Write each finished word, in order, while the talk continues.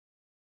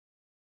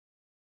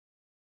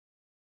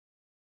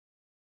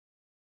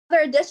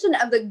edition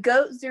of the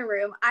GOAT Zoom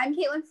Room. I'm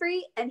Caitlin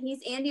Free, and he's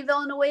Andy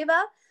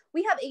Villanueva.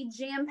 We have a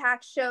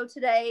jam-packed show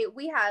today.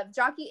 We have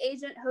jockey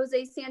agent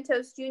Jose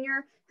Santos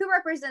Jr., who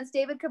represents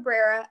David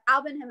Cabrera,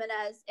 Albin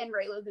Jimenez, and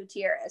Raylo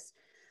Gutierrez.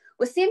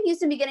 With Sam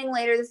Houston beginning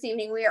later this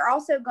evening, we are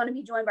also going to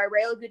be joined by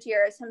Raylo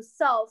Gutierrez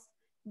himself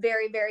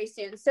very, very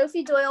soon.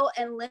 Sophie Doyle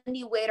and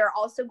Lindy Wade are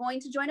also going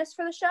to join us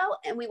for the show,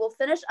 and we will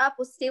finish up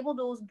with Stable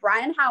Duel's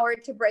Brian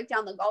Howard to break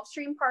down the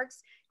Gulfstream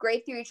Parks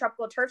Grade 3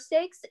 Tropical Turf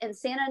Stakes and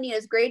Santa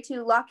Anita's Grade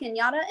 2 La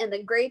Cañada and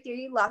the Grade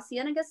 3 La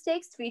Cienega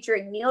Stakes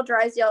featuring Neil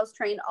Drysdale's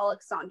trained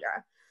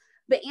Alexandra.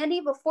 But Andy,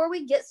 before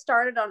we get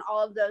started on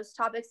all of those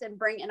topics and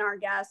bring in our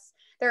guests,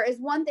 there is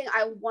one thing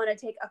I want to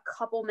take a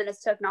couple minutes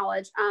to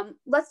acknowledge.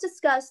 Let's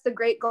discuss the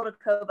great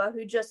Goldakova,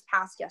 who just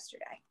passed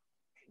yesterday.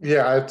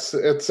 Yeah, it's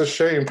a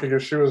shame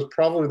because she was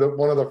probably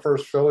one of the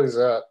first fillies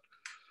that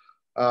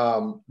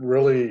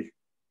really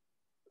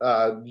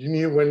you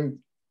knew when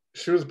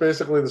she was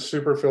basically the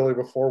super filly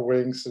before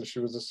Winks, and she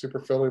was a super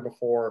filly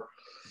before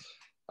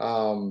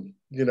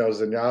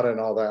Zenyatta and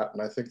all that.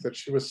 And I think that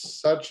she was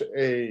such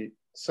a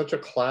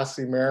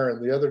classy mare.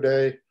 And the other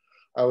day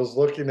I was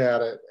looking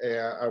at it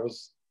and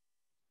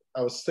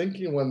I was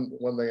thinking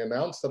when they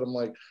announced it, I'm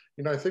like,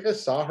 I think I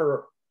saw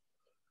her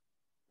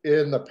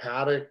in the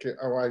paddock,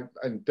 or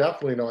I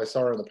definitely know I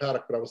saw her in the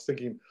paddock, but I was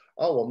thinking,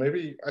 oh, well,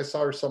 maybe I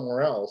saw her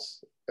somewhere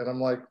else. And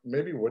I'm like,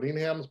 maybe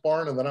Whittingham's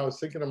barn. And then I was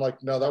thinking, I'm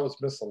like, no, that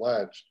was Miss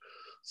Alleged.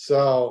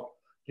 So,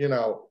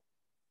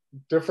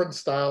 different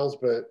styles,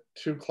 but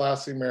two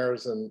classy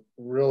mares, and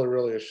really,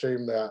 really a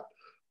shame that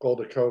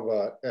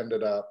Goldakova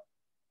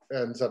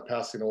ends up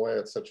passing away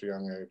at such a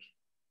young age.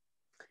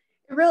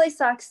 It really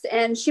sucks.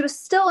 And she was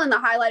still in the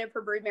highlight of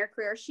her broodmare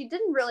career. She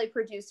didn't really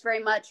produce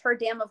very much. Her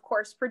dam, of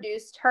course,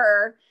 produced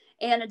her,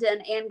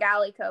 Anadin, and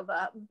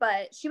Galikova,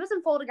 but she was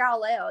in Foal de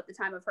Galileo at the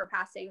time of her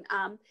passing.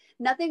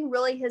 Nothing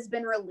really has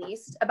been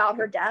released about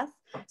her death.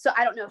 So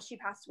I don't know if she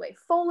passed away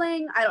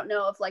foaling. I don't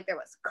know if there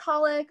was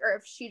colic or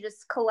if she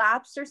just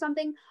collapsed or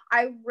something.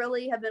 I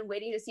really have been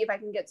waiting to see if I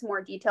can get some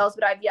more details,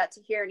 but I've yet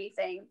to hear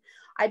anything.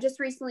 I just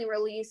recently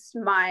released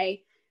my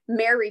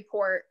mare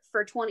report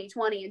for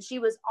 2020, and she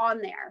was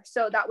on there.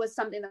 So that was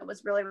something that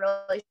was really,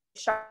 really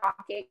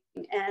shocking.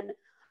 And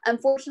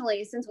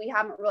unfortunately, since we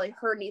haven't really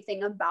heard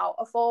anything about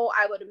a foal,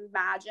 I would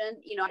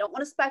imagine, I don't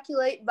want to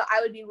speculate, but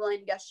I would be willing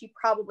to guess she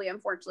probably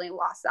unfortunately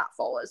lost that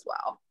foal as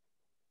well.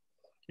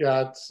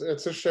 Yeah,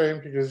 it's a shame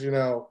because, it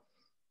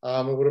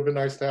would have been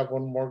nice to have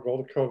one more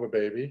Goldakova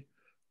baby,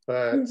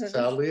 but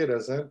sadly it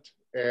isn't.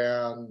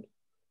 And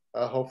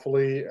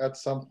hopefully at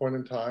some point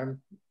in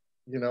time,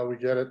 we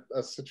get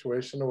a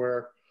situation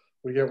where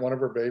we get one of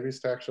her babies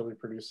to actually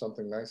produce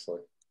something nicely.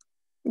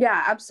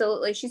 Yeah,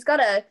 absolutely. She's got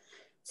a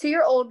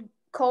 2-year-old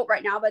colt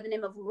right now by the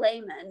name of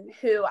Layman,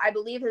 who I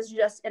believe has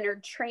just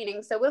entered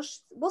training. So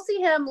we'll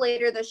see him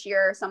later this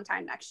year or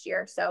sometime next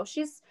year. So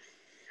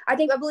I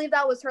believe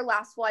that was her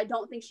last foal. I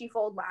don't think she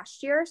foaled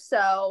last year.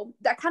 So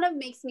that kind of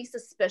makes me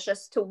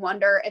suspicious to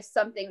wonder if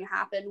something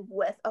happened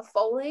with a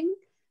foaling,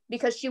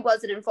 because she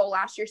wasn't in foal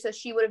last year. So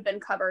she would have been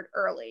covered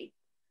early.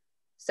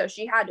 So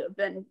she had to have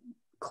been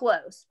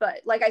close.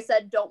 But like I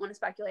said, don't want to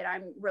speculate.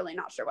 I'm really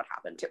not sure what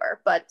happened to her,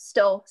 but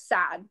still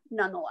sad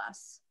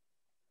nonetheless.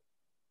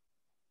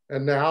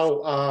 And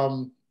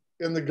now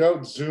in the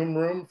GOAT Zoom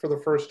room for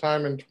the first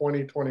time in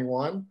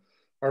 2021,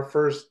 our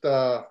first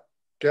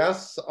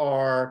guests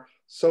are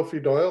Sophie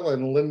Doyle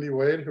and Lindy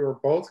Wade, who are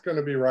both going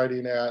to be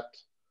riding at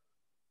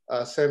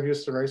Sam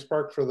Houston Race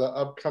Park for the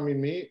upcoming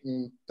meet.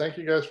 And thank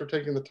you guys for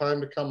taking the time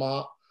to come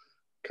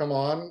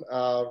on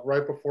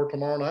right before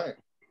tomorrow night.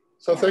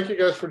 So thank you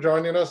guys for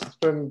joining us. It's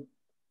been,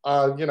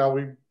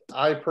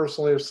 I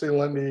personally have seen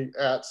Lindy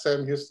at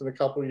Sam Houston a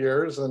couple of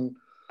years, and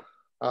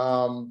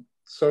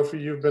Sophie,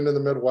 you've been in the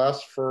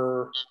Midwest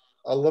for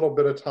a little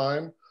bit of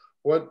time.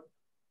 What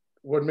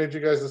made you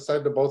guys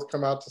decide to both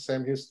come out to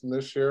Sam Houston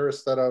this year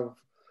instead of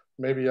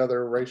maybe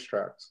other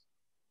racetracks?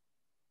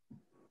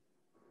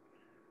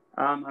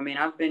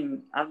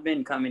 I've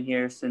been coming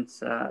here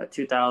since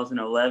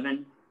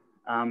 2011.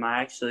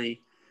 That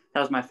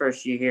was my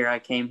first year here. I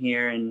came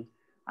here and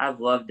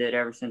I've loved it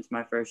ever since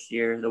my first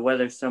year. The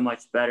weather's so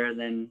much better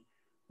than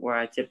where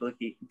I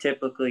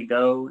typically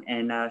go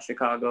in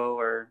Chicago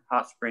or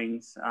Hot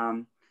Springs.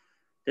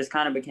 This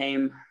kind of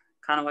became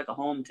kind of like a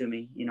home to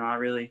me. I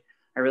really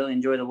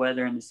enjoy the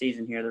weather and the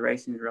season here. The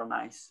racing is real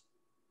nice.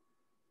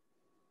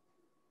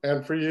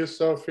 And for you,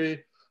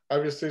 Sophie,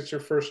 obviously it's your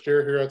first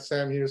year here at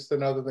Sam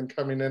Houston, other than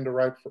coming in to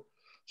ride for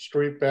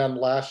Street Band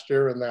last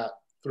year and that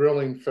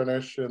thrilling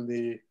finish in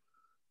the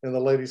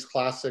Ladies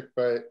Classic.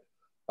 But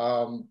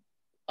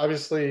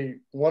obviously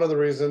one of the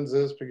reasons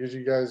is because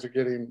you guys are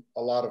getting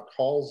a lot of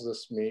calls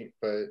this meet,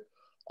 but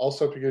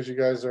also because you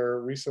guys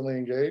are recently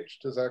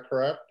engaged. Is that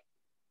correct?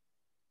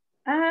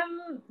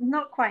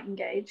 Not quite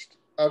engaged.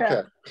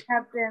 Okay.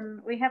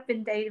 We have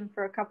been dating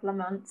for a couple of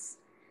months.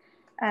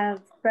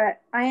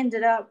 But I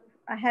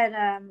had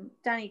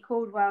Danny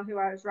Caldwell, who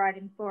I was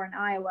riding for in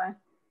Iowa.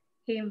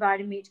 He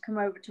invited me to come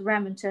over to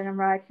Remington and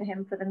ride for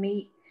him for the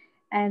meet.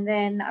 And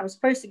then I was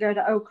supposed to go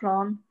to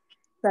Oaklawn,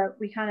 but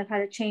we kind of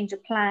had a change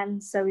of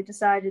plans. So we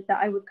decided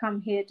that I would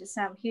come here to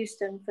Sam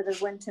Houston for the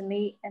winter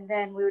meet, and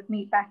then we would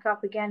meet back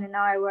up again in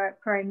Iowa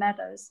at Prairie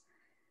Meadows.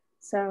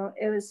 So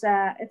it was,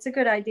 it's a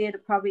good idea to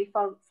probably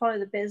follow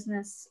the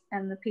business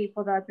and the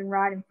people that I've been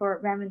riding for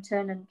at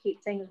Remington and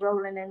keep things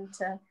rolling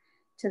into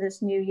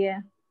this new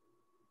year.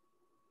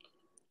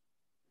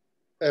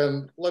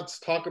 And let's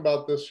talk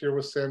about this year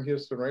with Sam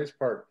Houston Race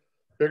Park.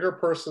 Bigger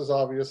purses,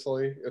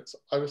 obviously. It's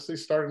obviously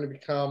starting to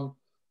become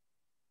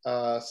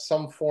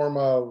some form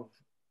of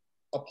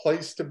a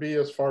place to be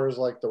as far as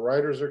like the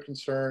riders are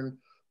concerned.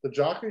 The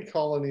jockey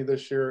colony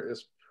this year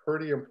is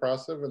pretty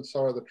impressive, and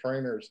so are the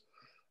trainers.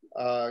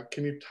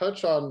 Can you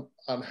touch on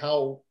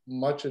how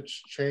much it's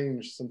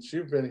changed since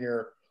you've been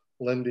here,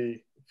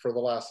 Lindy, for the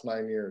last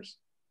 9 years?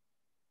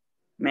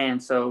 Man,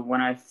 so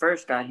when I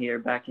first got here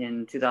back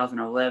in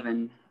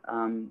 2011,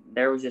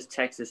 there was just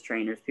Texas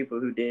trainers, people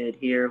who did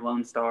here,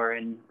 Lone Star,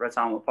 and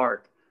Retama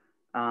Park.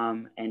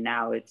 And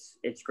now it's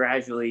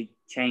gradually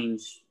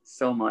changed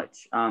so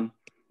much.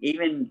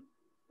 Even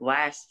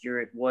last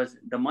year,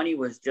 the money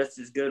was just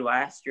as good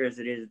last year as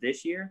it is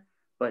this year,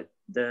 but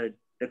the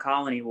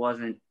colony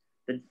wasn't.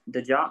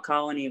 The jock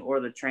colony or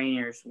the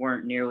trainers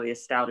weren't nearly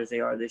as stout as they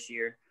are this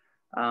year.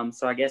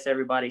 So I guess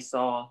everybody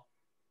saw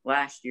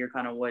last year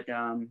kind of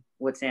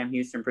what Sam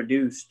Houston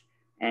produced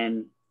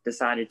and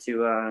decided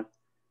to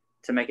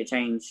make a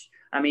change.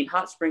 I mean,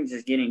 Hot Springs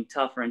is getting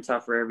tougher and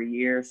tougher every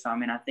year. So, I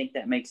mean, I think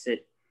that makes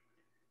it,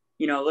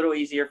 a little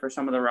easier for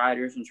some of the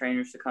riders and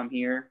trainers to come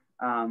here.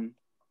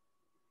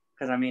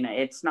 Because, I mean,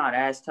 it's not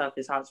as tough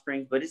as Hot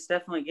Springs, but it's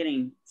definitely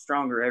getting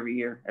stronger every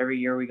year. Every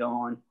year we go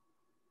on.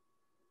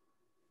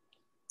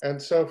 And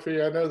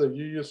Sophie, I know that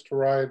you used to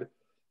ride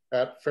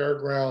at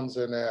Fairgrounds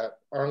and at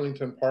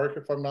Arlington Park,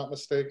 if I'm not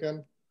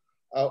mistaken.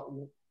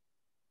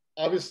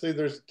 Obviously,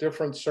 there's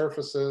different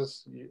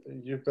surfaces.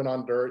 You've been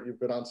on dirt, you've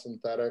been on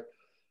synthetic.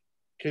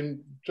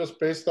 Just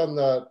based on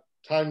the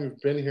time you've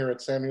been here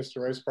at Sam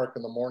Houston Race Park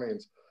in the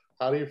mornings,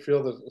 how do you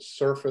feel the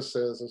surface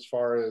is as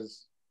far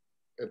as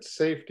its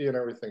safety and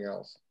everything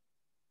else?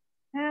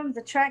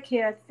 The track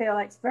here, I feel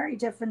like it's very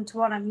different to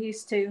what I'm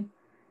used to.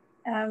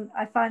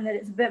 I find that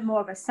it's a bit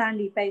more of a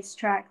sandy-based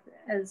track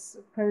as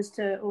opposed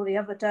to all the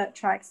other dirt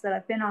tracks that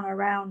I've been on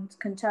around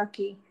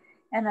Kentucky,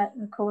 and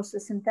of course the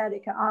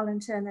synthetic at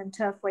Arlington and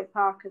Turfway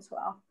Park as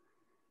well.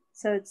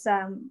 So it's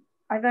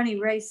I've only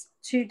raced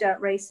 2 dirt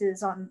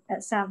races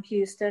at Sam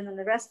Houston, and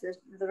the rest of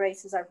the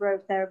races I've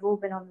rode there have all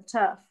been on the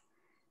turf.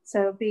 So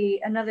it'll be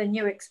another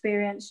new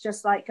experience,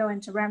 just like going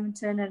to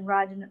Remington and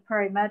riding at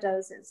Prairie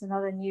Meadows. It's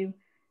another new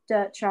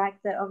dirt track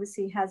that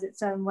obviously has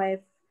its own way of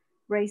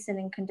racing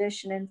and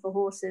conditioning for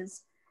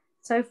horses.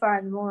 So far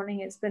in the morning,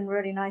 it's been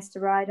really nice to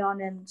ride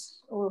on, and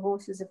all the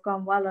horses have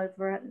gone well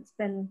over it. It's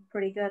been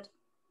pretty good.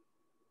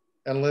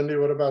 And Lindy,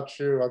 what about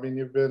you? I mean,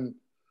 you've been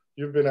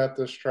at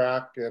this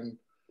track, and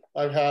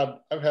I've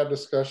had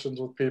discussions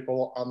with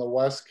people on the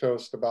West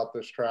Coast about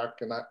this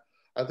track, and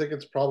I think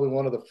it's probably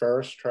one of the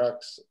fairest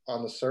tracks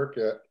on the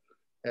circuit.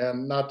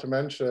 And not to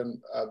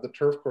mention, the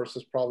turf course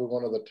is probably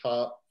one of the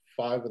top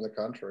 5 in the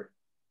country.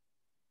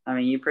 I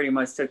mean, you pretty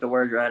much took the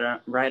words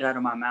right out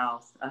of my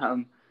mouth.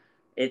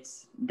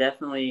 It's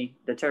definitely,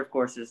 the turf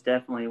course is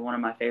definitely one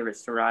of my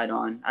favorites to ride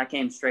on. I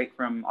came straight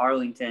from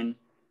Arlington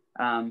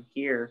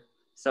here.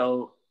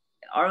 So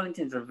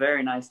Arlington's a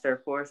very nice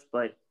turf course,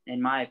 but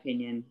in my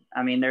opinion,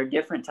 I mean, there are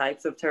different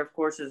types of turf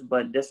courses,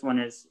 but this one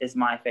is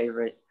my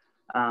favorite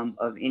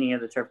of any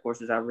of the turf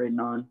courses I've ridden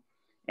on.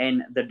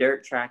 And the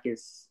dirt track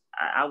is,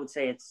 I would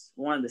say it's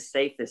one of the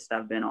safest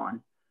I've been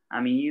on.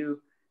 I mean,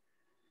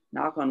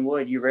 knock on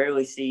wood, you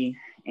rarely see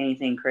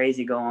anything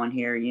crazy go on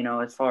here,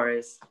 as far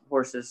as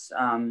horses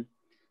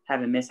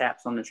having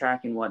mishaps on the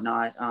track and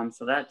whatnot.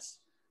 So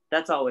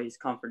that's always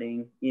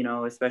comforting,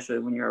 especially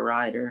when you're a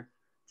rider,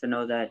 to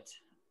know that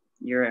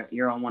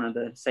you're on one of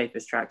the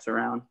safest tracks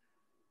around.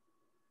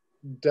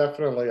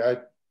 Definitely.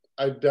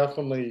 I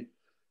definitely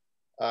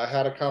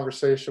had a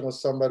conversation with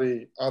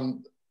somebody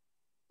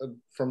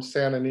from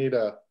Santa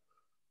Anita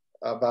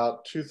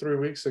about 2-3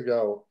 weeks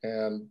ago,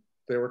 and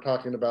they were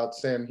talking about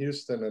Sam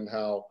Houston and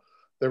how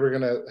they were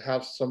going to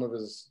have some of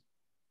his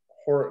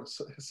horses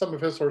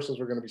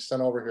were going to be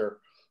sent over here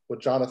with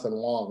Jonathan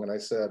Wong. And I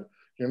said,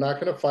 you're not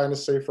going to find a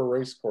safer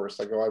race course.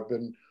 I go, I've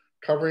been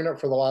covering it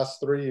for the last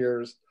 3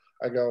 years.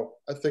 I go,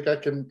 I think I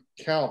can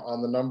count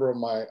on the number of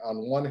on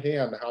one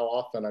hand, how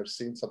often I've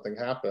seen something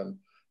happen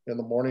in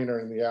the morning or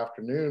in the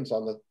afternoons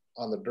on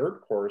the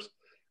dirt course.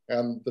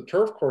 And the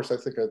turf course, I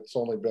think it's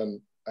only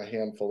been a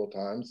handful of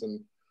times. And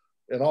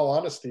in all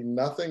honesty,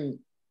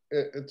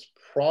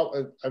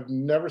 I've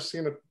never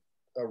seen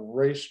a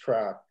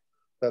racetrack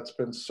that's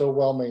been so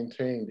well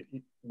maintained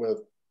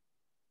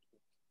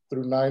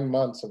through 9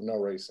 months of no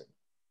racing.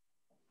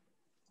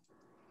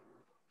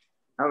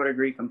 I would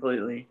agree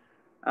completely.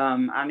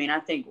 I mean, I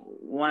think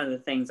one of the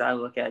things I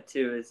look at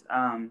too is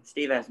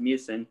Steve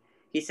Asmussen.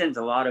 He sends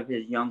a lot of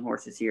his young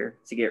horses here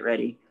to get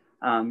ready.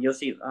 You'll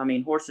see, I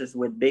mean, horses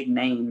with big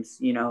names,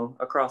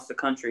 across the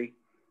country,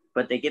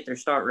 but they get their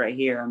start right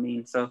here. I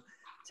mean, so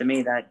to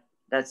me,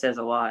 that says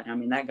a lot. I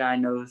mean, that guy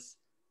knows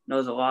a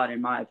lot,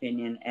 in my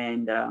opinion,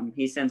 and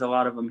he sends a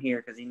lot of them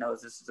here because he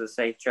knows this is a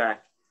safe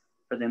track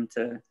for them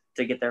to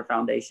get their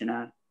foundation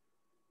at.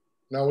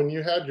 Now, when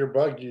you had your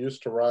bug, you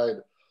used to ride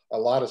a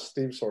lot of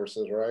Steve's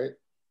horses, right?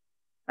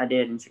 I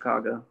did in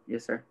Chicago.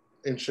 Yes, sir.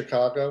 In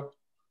Chicago?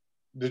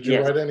 Did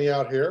you ride any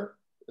out here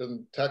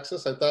in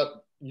Texas? I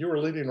thought you were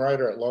leading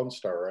rider at Lone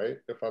Star, right?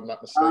 If I'm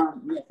not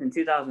mistaken. Yes, in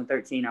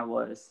 2013 I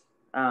was.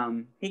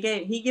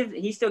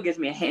 He still gives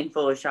me a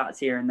handful of shots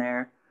here and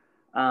there,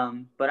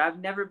 but I've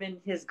never been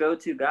his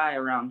go-to guy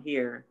around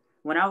here.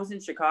 When I was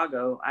in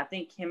Chicago, I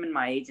think him and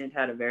my agent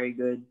had a very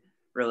good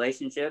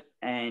relationship,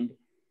 and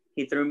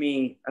he threw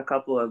me a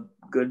couple of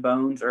good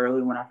bones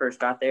early when I first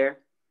got there,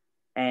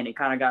 and it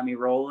kind of got me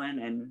rolling,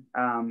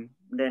 and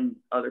then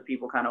other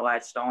people kind of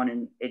latched on,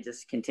 and it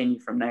just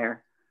continued from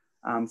there.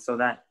 So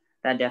that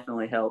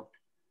definitely helped.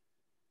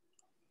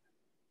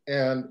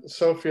 And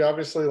Sophie,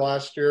 obviously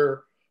last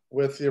year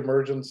with the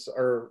emergence,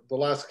 or the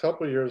last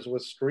couple of years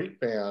with Street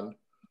Band,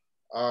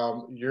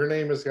 your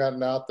name has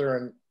gotten out there,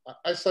 and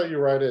I saw you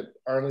ride at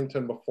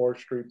Arlington before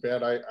Street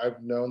Band.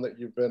 I've known that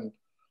you've been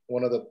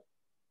one of the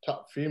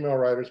top female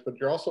riders, but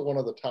you're also one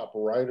of the top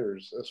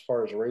riders as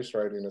far as race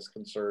riding is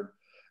concerned.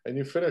 And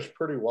you finish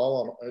pretty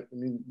well on, I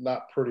mean,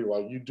 not pretty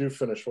well, you do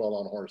finish well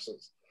on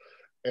horses.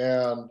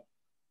 And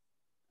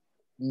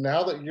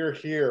now that you're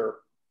here,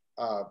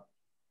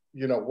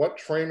 you know, what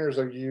trainers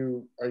are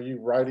you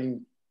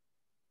riding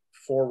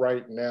for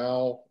right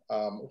now?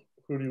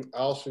 Who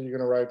else are you going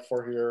to ride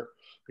for here?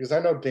 Because I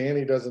know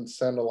Danny doesn't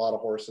send a lot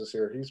of horses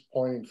here. He's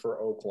pointing for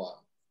Oaklawn.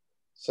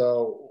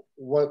 So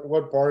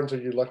what barns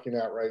are you looking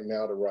at right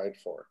now to ride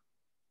for?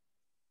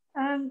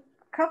 A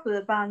couple of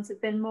the barns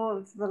have been more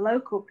of the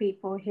local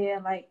people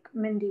here, like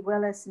Mindy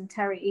Willis and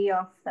Terry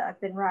Eoff that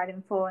I've been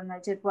riding for, and I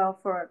did well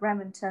for at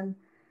Remington,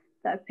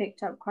 that I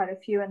picked up quite a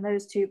few in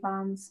those two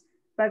barns.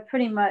 But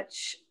pretty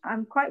much,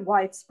 I'm quite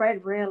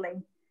widespread,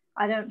 really.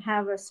 I don't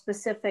have a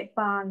specific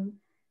barn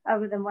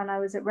other than when I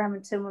was at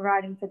Remington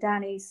riding for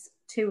Danny's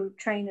two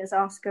trainers,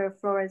 Oscar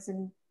Flores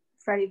and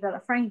Freddie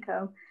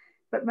Villafranco.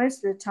 But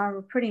most of the time,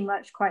 we're pretty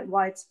much quite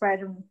widespread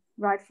and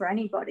ride for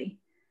anybody.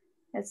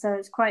 And so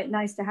it's quite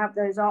nice to have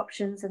those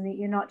options and that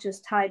you're not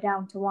just tied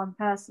down to one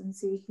person,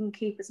 so you can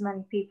keep as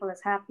many people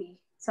as happy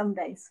some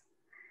days.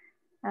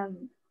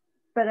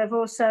 But I've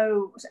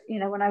also, you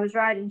know, when I was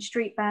riding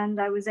Street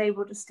Band, I was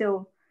able to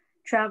still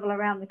travel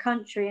around the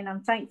country, and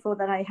I'm thankful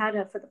that I had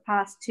her for the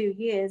past 2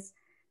 years,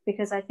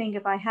 because I think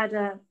if I had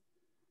her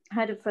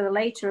for the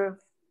later of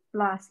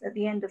at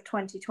the end of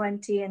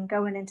 2020 and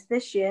going into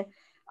this year,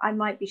 I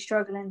might be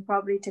struggling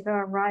probably to go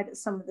and ride at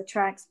some of the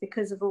tracks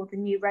because of all the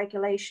new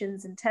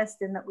regulations and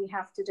testing that we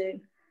have to do.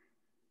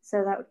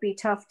 So that would be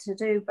tough to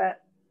do.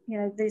 But, you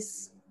know,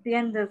 the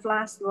end of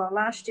last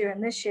year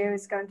and this year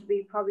is going to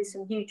be probably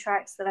some new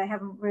tracks that you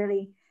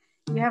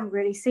haven't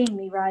really seen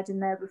me riding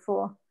there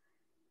before.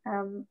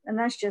 And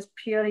that's just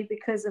purely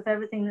because of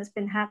everything that's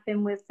been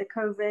happening with the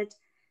COVID.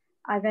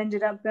 I've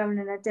ended up going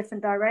in a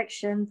different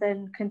direction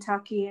than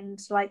Kentucky, and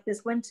like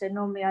this winter,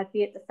 normally I'd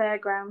be at the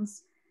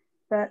fairgrounds,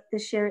 but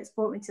this year it's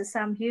brought me to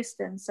Sam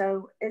Houston.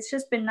 So it's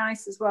just been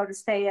nice as well to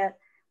stay at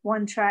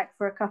one track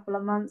for a couple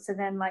of months, and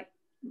then like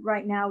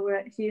right now we're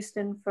at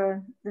Houston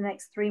for the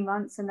next 3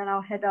 months, and then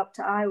I'll head up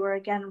to Iowa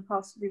again and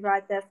possibly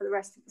ride there for the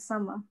rest of the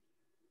summer.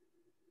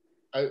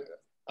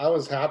 I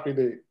was happy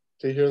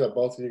to hear that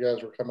both of you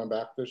guys were coming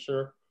back this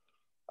year,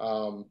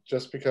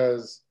 just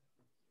because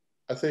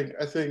I think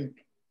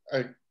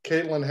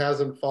Caitlin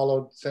hasn't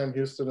followed Sam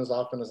Houston as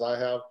often as I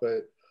have,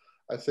 but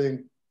I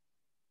think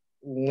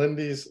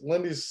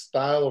Lindy's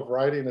style of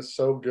riding is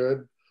so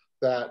good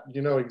that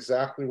you know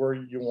exactly where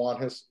you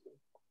want his.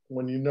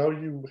 When you know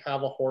you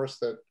have a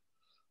horse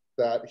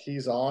that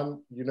he's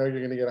on, you know you're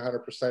going to get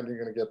 100%.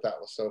 You're going to get that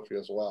with Sophie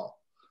as well,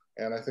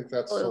 and I think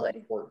that's so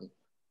important.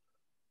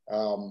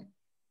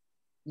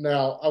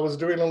 Now, I was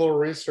doing a little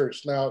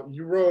research. Now,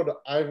 you rode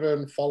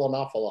Ivan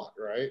Fallen-Off a lot,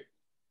 right,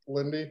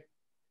 Lindy?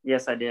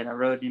 Yes, I did. I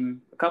rode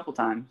him a couple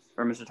times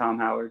for Mr. Tom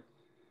Howard.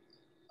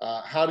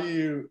 How do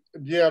you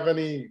have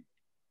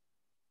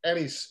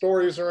any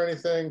stories or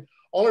anything?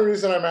 Only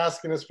reason I'm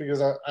asking is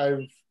because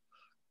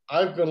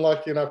I've been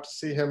lucky enough to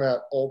see him at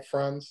Old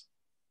Friends,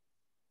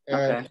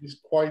 and he's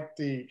quite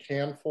the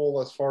handful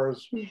as far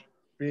as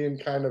being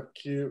kind of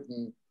cute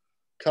and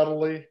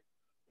cuddly,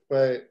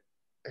 but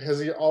has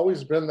he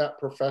always been that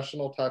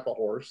professional type of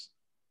horse?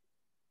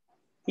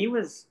 He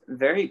was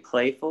very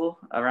playful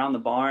around the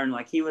barn.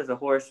 Like, he was a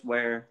horse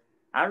where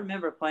I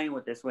remember playing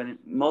with this one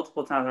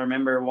multiple times. I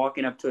remember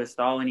walking up to a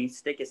stall and he'd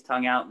stick his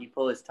tongue out and you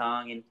pull his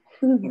tongue and,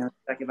 you know,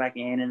 stuck it back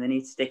in, and then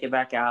he'd stick it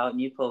back out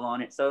and you pull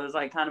on it. So it was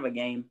like kind of a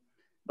game.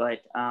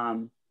 But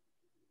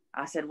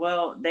I said,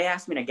 well, they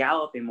asked me to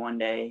gallop him one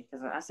day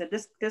because I said,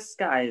 this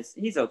guy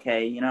he's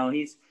okay. You know,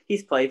 he's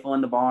playful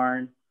in the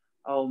barn.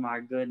 Oh my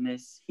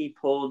goodness. He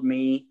pulled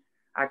me.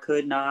 I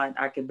could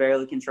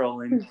barely control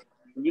him.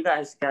 You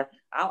guys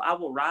I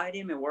will ride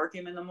him and work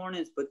him in the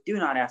mornings, but do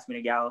not ask me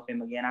to gallop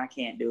him again. I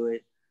can't do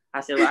it.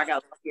 I said, well, I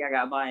got lucky. I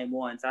got by him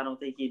once. I don't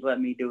think he'd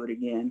let me do it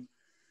again.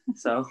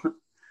 So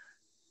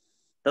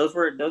those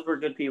were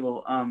good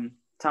people.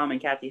 Tom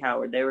and Kathy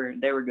Howard, they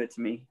were good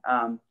to me.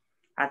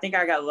 I think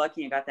I got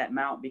lucky and got that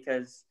mount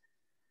because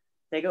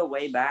they go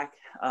way back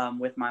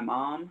with my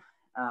mom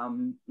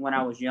when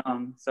I was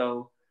young.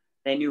 So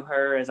they knew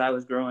her as I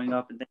was growing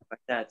up and things like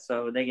that.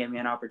 So they gave me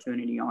an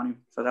opportunity on him.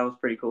 So that was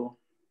pretty cool.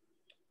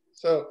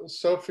 So,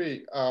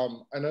 Sophie,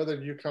 I know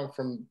that you come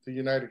from the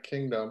United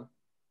Kingdom.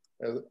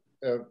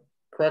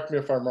 Correct me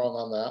if I'm wrong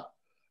on that.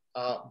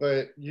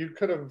 But you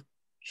could have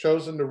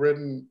chosen to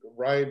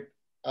ride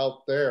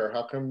out there.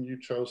 How come you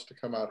chose to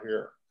come out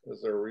here?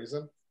 Is there a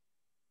reason?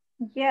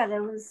 Yeah,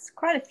 there was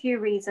quite a few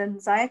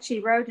reasons. I actually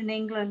rode in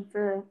England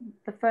for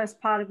the first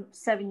part of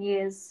 7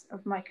 years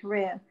of my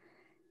career.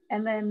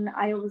 And then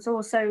I was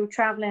also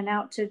traveling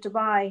out to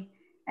Dubai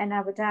and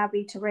Abu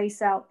Dhabi to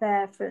race out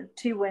there for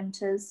 2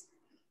 winters.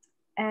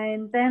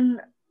 And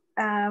then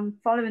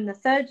following the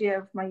third year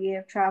of my year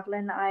of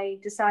traveling, I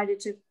decided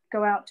to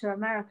go out to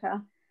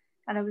America.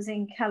 And I was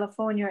in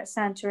California at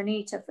Santa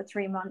Anita for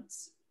 3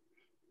 months.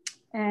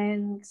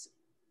 And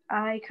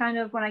I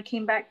when I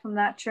came back from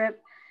that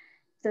trip,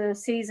 the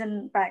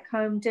season back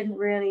home didn't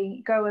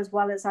really go as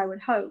well as I would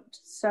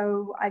hoped.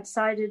 So I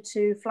decided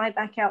to fly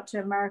back out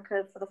to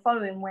America for the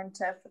following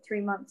winter for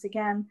 3 months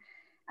again.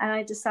 And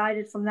I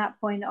decided from that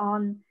point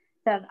on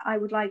that I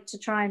would like to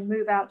try and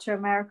move out to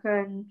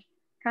America and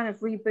kind of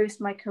reboost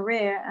my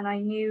career. And I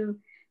knew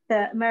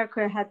that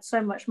America had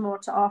so much more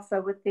to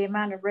offer with the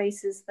amount of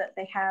races that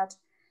they had.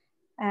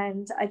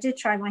 And I did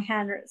try my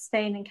hand at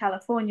staying in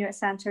California at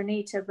Santa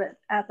Anita, but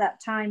at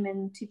that time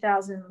in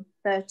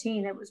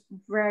 2013, it was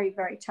very,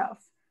 very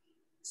tough.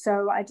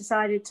 So I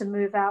decided to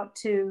move out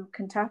to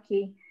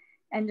Kentucky,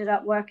 ended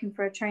up working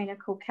for a trainer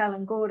called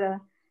Kellen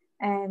Gorda,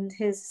 and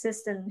his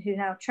assistant who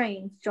now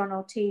trains, John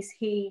Ortiz,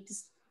 he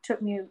just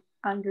took me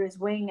under his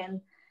wing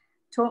and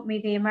taught me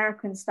the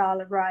American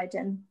style of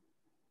riding,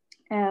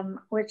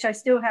 which I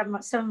still have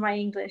some of my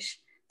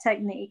English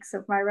techniques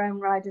of my own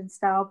riding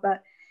style,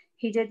 but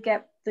he did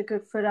get the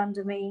good foot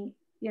under me,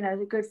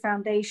 the good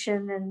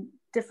foundation and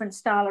different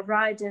style of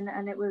riding.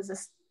 And it was,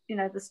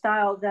 the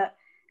style that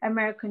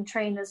American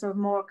trainers are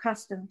more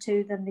accustomed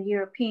to than the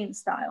European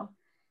style.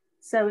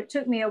 So it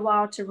took me a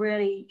while to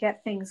really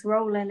get things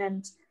rolling.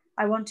 And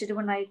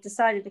when I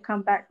decided to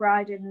come back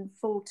riding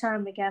full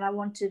term again, I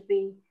wanted to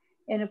be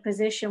in a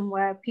position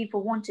where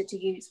people wanted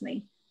to use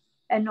me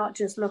and not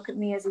just look at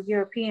me as a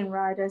European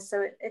rider.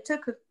 So it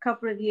took a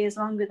couple of years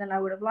longer than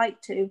I would have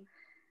liked to,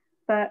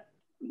 but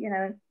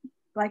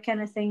like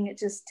anything, it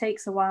just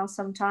takes a while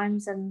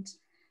sometimes. And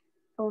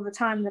all the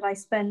time that I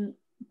spent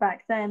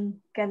back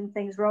then getting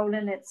things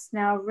rolling, it's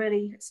now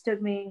really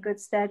stood me in good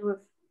stead with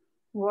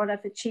what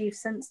I've achieved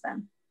since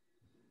then.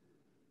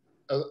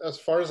 As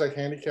far as like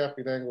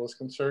handicapping angle is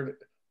concerned,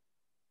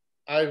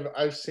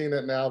 I've seen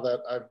it now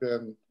that I've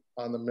been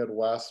on the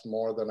Midwest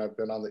more than I've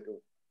been on the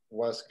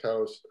West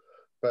Coast.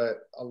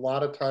 But a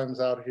lot of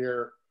times out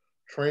here,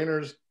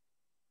 trainers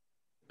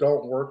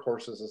don't work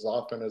horses as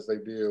often as they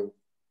do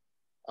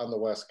on the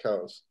West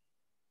Coast.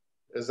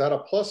 Is that a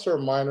plus or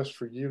a minus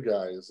for you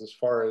guys as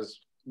far as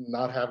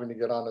not having to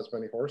get on as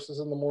many horses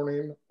in the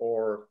morning,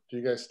 or do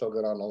you guys still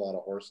get on a lot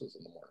of horses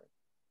in the morning?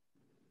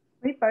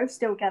 We both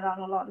still get on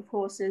a lot of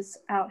horses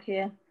out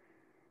here.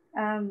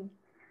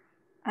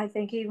 I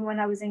think even when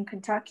I was in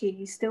Kentucky,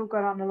 you still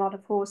got on a lot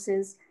of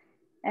horses.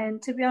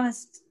 And to be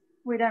honest,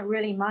 we don't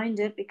really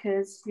mind it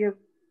because you're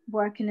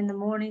working in the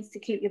mornings to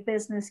keep your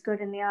business good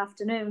in the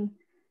afternoon.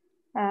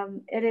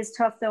 It is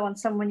tough though on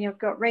some when you've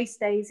got race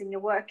days and you're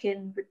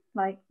working with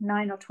like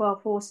 9 or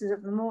 12 horses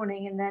of the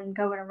morning and then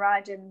going and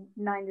riding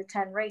 9 to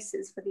 10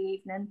 races for the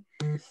evening.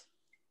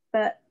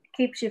 But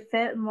keeps you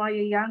fit, and while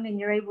you're young and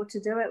you're able to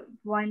do it,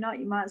 why not?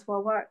 You might as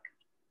well work.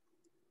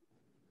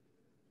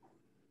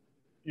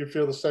 You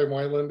feel the same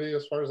way, Lindy,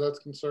 as far as that's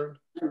concerned?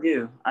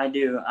 I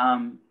do.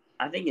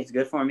 I think it's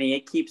good for me.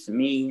 It keeps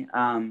me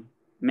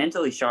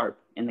mentally sharp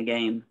in the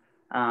game,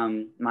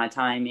 my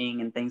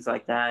timing and things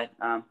like that.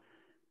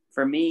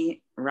 For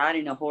me,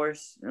 riding a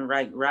horse,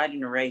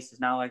 riding a race is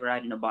not like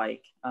riding a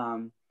bike.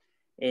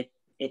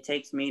 It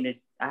takes me to,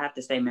 I have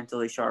to stay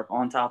mentally sharp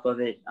on top of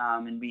it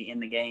and be in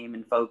the game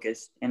and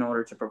focused in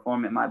order to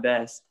perform at my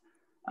best.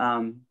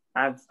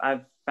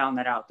 I've found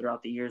that out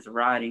throughout the years of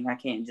riding. I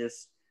can't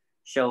just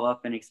show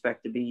up and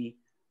expect to be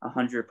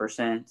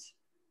 100%.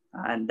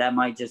 And that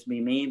might just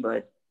be me,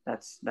 but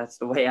that's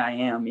the way I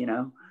am,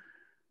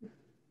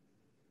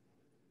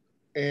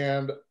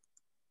 And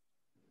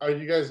are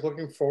you guys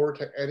looking forward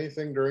to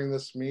anything during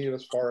this meet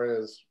as far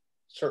as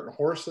certain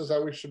horses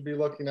that we should be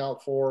looking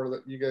out for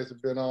that you guys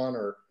have been on,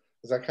 or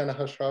is that kind of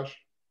hush-hush?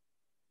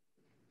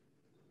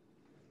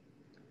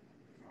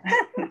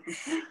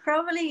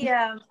 Probably,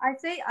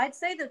 I'd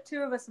say the two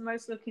of us are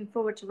most looking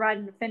forward to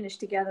riding the finish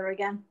together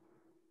again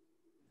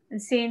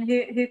and seeing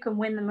who can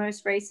win the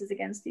most races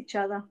against each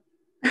other.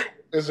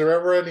 Is there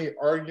ever any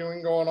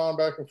arguing going on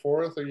back and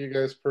forth, or you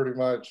guys pretty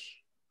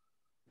much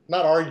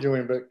not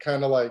arguing, but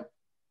kind of like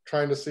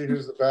trying to see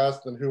who's the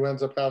best and who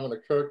ends up having to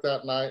cook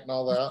that night and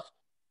all that?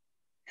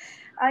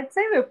 I'd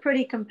say we're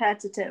pretty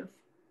competitive.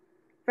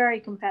 very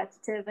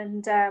competitive.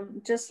 And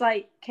just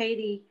like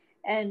Katie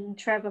and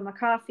Trevor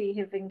McCarthy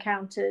have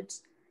encountered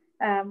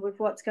with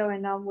what's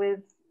going on with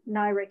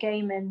Naira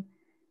Gaming,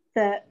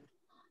 that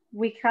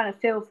we kind of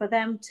feel for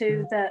them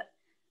too, that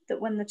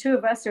when the two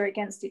of us are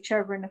against each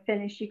other in a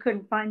finish, you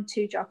couldn't find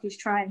two jockeys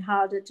trying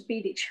harder to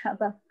beat each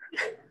other.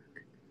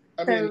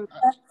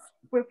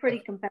 We're pretty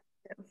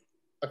competitive.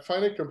 I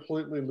find it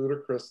completely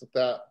ludicrous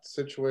that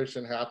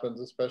situation happens,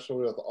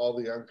 especially with all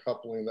the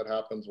uncoupling that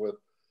happens with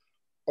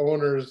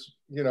owners.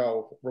 You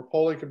know,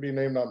 Rapoli could be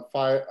named on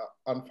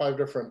five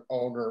different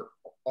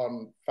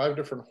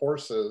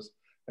horses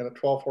in a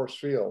 12-horse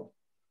field,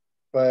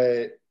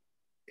 but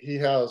he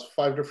has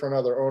 5 different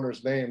other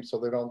owners' names, so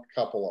they don't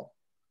couple them.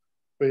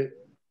 But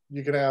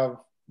you can have,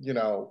 you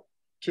know,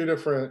 you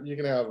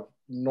can have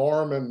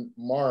Norm and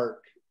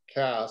Mark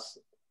Cass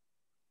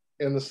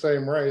in the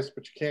same race,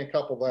 but you can't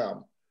couple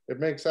them. It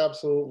makes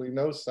absolutely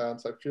no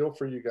sense. I feel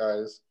for you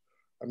guys.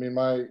 I mean,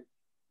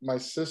 my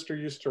sister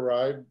used to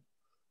ride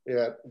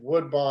at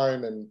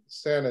Woodbine and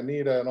Santa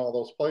Anita and all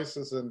those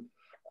places, and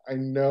I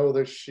know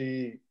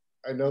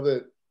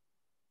that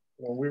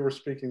when we were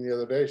speaking the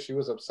other day, she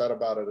was upset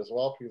about it as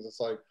well, because it's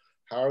like,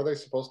 how are they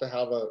supposed to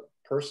have a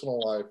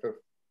personal life if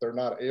they're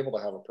not able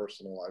to have a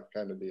personal life,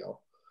 kind of deal.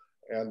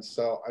 And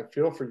so I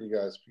feel for you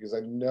guys, because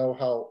I know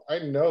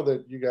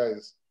that you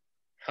guys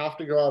have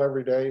to go out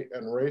every day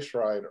and race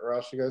ride, or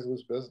else you guys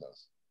lose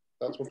business.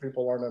 That's what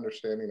people aren't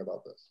understanding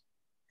about this.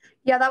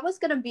 Yeah, that was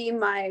going to be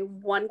my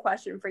one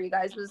question for you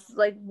guys, was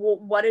like,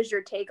 what is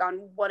your take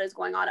on what is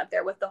going on up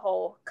there with the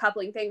whole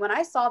coupling thing? When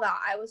I saw that,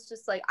 I was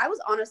just like, I was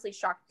honestly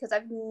shocked, because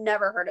I've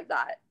never heard of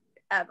that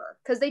ever,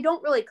 because they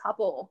don't really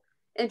couple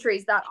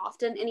entries that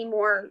often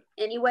anymore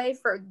anyway,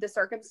 for the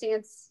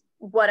circumstance,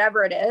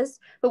 whatever it is.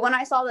 But when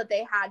I saw that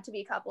they had to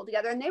be coupled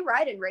together, and they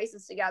ride in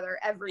races together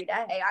every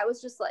day, I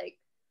was just like,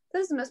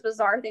 this is the most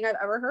bizarre thing I've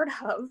ever heard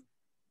of.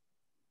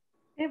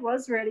 It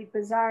was really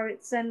bizarre.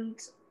 It's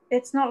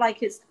not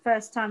like it's the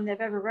first time they've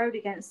ever rode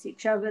against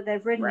each other.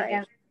 They've ridden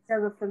against each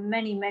other for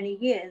many, many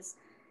years.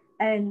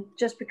 And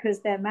just because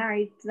they're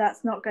married,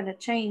 that's not going to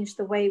change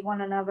the way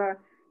one another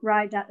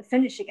ride at the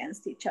finish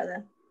against each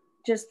other.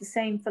 Just the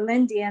same for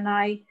Lindy and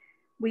I.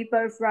 We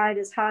both ride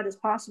as hard as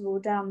possible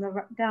down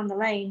the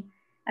lane.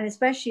 And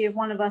especially if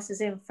one of us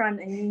is in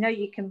front and you know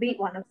you can beat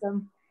one of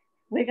them,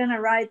 we're going to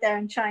ride there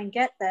and try and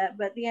get there.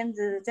 But at the end of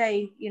the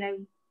day, you know,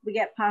 we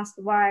get past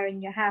the wire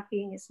and you're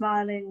happy and you're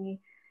smiling and you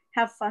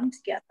have fun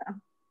together.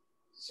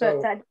 So,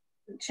 but that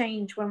doesn't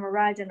change when we're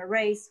riding a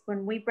race.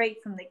 When we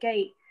break from the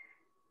gate,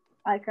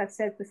 like I've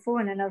said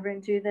before in another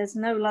interview, there's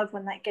no love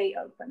when that gate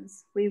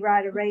opens. We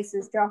ride a race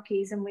as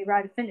jockeys and we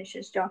ride a finish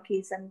as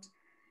jockeys, and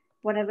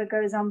whatever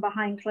goes on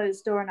behind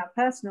closed door in our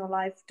personal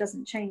life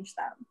doesn't change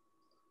that.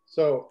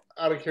 So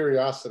out of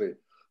curiosity,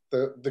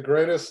 the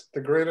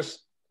greatest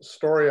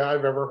story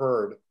I've ever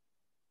heard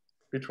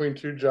between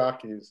two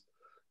jockeys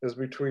is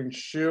between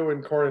Shu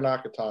and Corey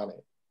Nakatani.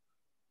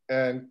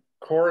 And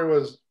Corey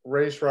was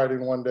race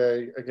riding one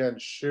day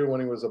against Shu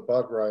when he was a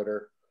bug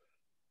rider.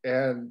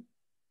 And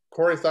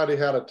Corey thought he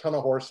had a ton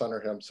of horse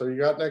under him. So he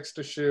got next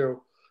to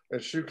Shu,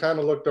 and Shu kind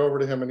of looked over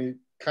to him and he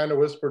kind of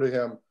whispered to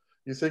him,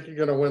 "You think you're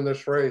going to win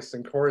this race?"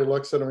 And Corey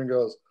looks at him and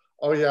goes,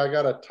 "Oh yeah, I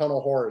got a ton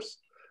of horse."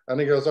 And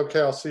he goes, "Okay,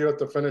 I'll see you at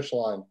the finish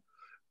line."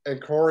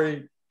 And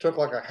Corey took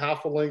like a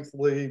half a length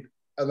lead.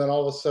 And then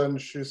all of a sudden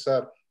Shu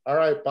said, "All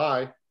right,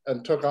 bye,"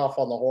 and took off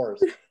on the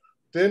horse.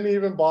 Didn't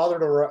even bother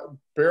to,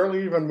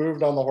 barely even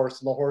moved on the horse,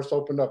 and the horse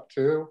opened up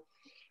too.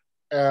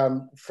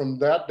 And from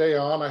that day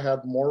on, I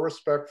had more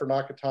respect for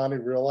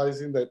Nakatani,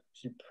 realizing that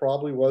he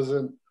probably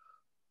wasn't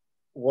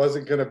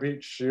going to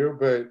beat Shu,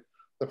 but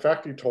the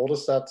fact he told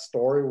us that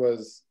story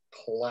was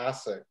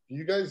classic. Do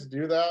you guys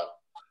do that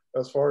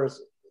as far as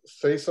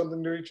say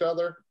something to each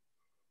other?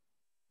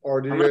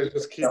 Or do you guys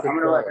just keep it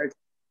quiet?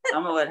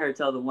 I'm going to let her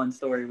tell the one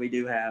story we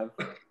do have.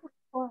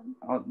 Oh,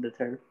 the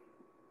turf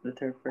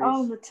race.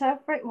 Oh, the turf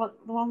race? What,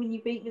 the one when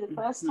you beat me the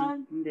first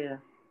time? Yeah.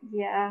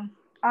 Yeah.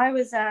 I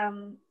was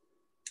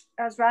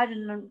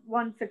riding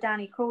one for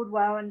Danny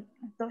Caldwell, and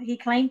he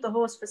claimed the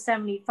horse for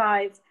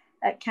 75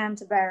 at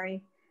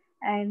Canterbury.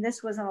 And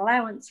this was an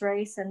allowance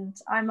race, and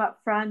I'm up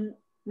front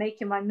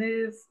making my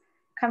move,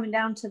 coming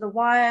down to the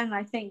wire, and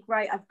I think,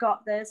 right, I've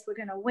got this. We're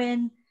going to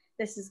win.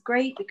 This is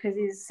great because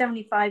he's a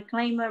 75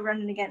 claimer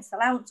running against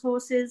allowance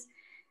horses.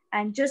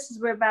 And just as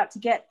we're about to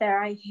get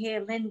there, I hear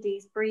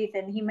Lindy's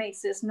breathing. He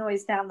makes this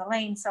noise down the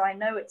lane, so I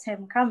know it's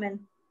him coming.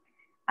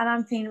 And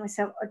I'm thinking to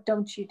myself, "Oh,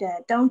 don't you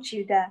dare, don't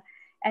you dare."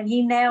 And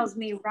he nails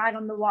me right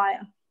on the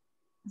wire.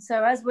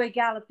 So as we're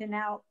galloping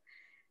out,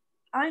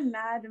 I'm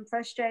mad and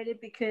frustrated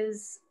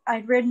because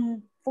I'd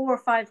ridden 4 or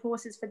 5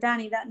 horses for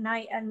Danny that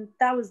night, and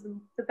that was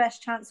the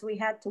best chance we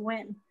had to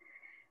win.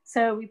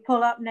 So we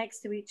pull up next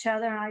to each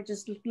other, and I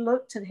just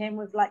looked at him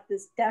with like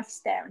this death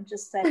stare and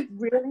just said,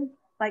 "Really?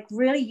 Like,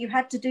 really? You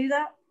had to do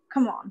that?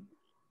 Come on."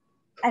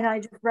 And I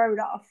just rode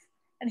off.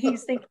 And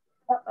he's thinking,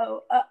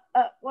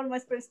 what am I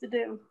supposed to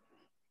do?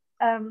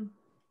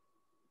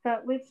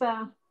 But we've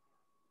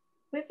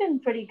been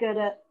pretty good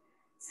at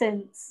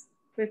since.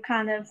 We've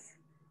kind of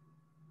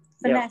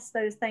finesse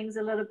those things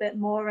a little bit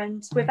more.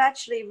 And we've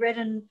actually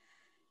ridden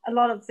a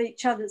lot of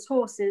each other's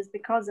horses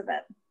because of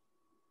it.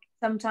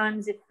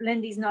 Sometimes if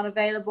Lindy's not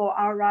available,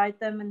 I'll ride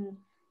them. And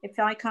if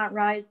I can't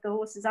ride the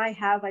horses I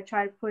have, I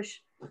try to push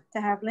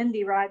to have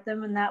Lindy ride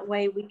them. And that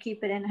way we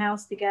keep it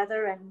in-house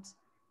together and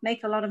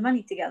make a lot of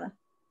money together.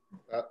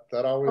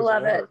 That always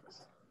Love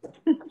works.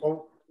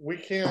 Well, we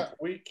can't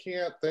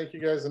thank you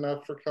guys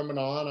enough for coming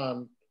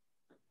on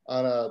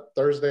a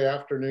Thursday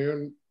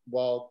afternoon.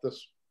 Well,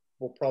 this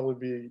will probably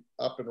be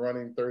up and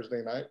running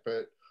Thursday night,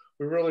 but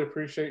we really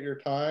appreciate your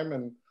time.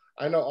 And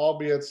I know I'll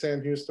be at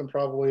Sam Houston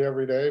probably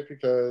every day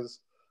because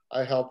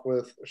I help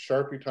with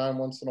Sharpie time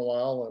once in a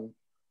while and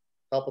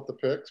help with the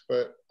picks.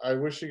 But I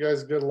wish you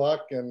guys good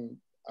luck, and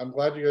I'm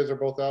glad you guys are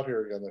both out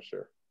here again this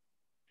year.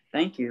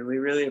 Thank you. We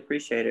really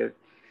appreciate it.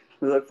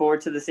 We look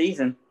forward to the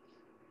season.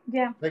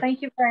 Yeah,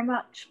 thank you very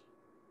much.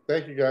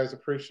 Thank you guys.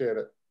 Appreciate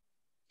it.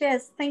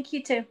 Cheers. Thank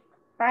you too.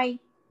 Bye.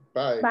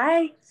 Bye.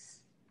 Bye.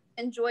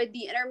 Enjoyed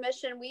the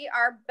intermission. We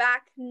are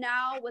back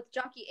now with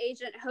jockey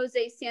agent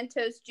Jose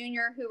Santos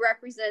Jr., who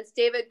represents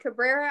David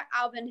Cabrera,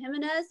 Alvin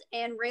Jimenez,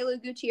 and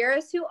Raylu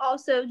Gutierrez, who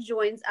also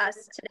joins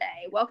us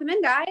today. Welcome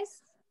in,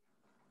 guys.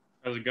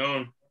 How's it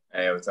going?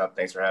 Hey, what's up?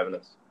 Thanks for having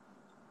us.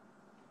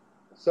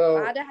 So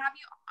Glad to have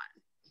you on.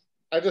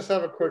 I just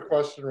have a quick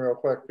question real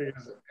quick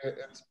because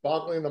it's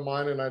boggling the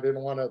mind and I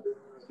didn't want to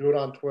do it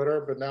on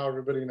Twitter, but now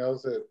everybody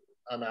knows that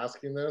I'm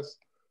asking this.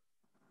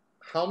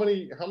 How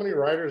many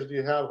riders do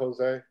you have,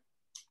 Jose?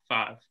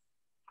 5.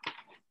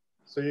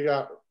 So you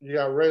got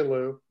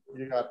Raylu,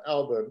 you got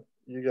Albin,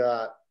 you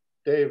got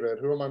David.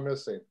 Who am I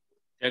missing?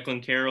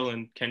 Declan Carroll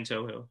and Ken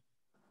Tohill.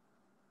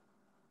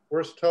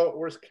 Where's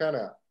Ken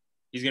at?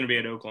 He's going to be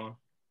at Oaklawn.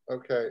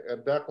 Okay,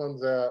 and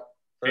Declan's at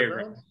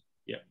Fairgrounds?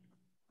 Yeah.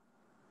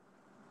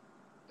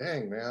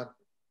 Dang, man.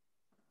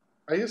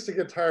 I used to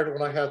get tired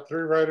when I had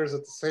 3 riders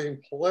at the same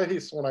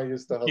place when I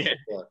used to hustle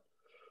play.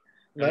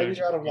 Now you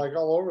got them like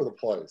all over the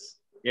place.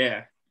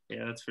 Yeah,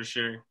 that's for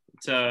sure.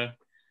 It's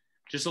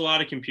just a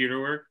lot of computer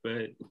work,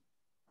 but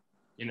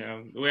you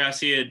know, the way I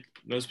see it,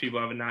 most people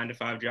have a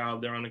 9-to-5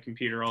 job. They're on the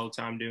computer all the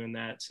time doing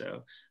that.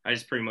 So I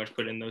just pretty much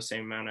put in those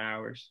same amount of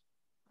hours.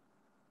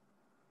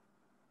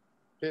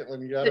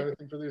 Caitlin, you got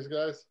anything for these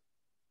guys?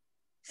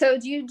 So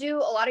do you do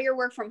a lot of your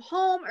work from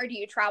home, or do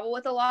you travel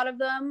with a lot of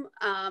them?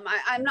 I'm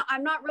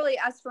not really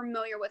as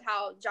familiar with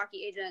how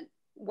jockey agent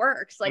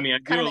works. Like, I mean, I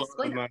kind of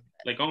explain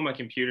like all my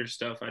computer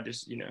stuff. I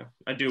just,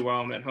 I do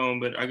while I'm at home,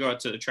 but I go out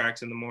to the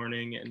tracks in the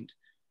morning. And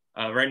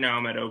right now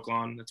I'm at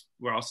Oaklawn. That's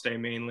where I'll stay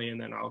mainly, and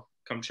then I'll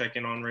come check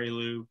in on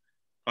Raylu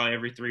probably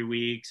every 3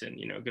 weeks, and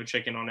go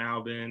check in on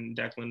Albin,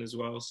 Declan as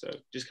well. So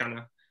just kind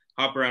of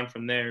hop around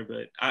from there.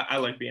 But I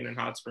like being in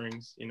Hot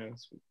Springs.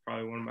 It's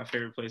probably one of my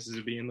favorite places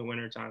to be in the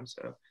wintertime.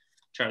 So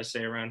try to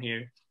stay around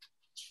here.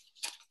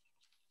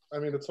 I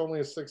mean, it's only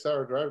a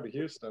 6-hour drive to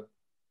Houston.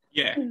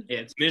 Yeah,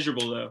 it's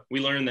miserable though. We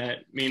learned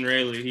that. Me and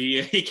Raylu,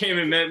 he came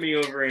and met me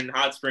over in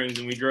Hot Springs,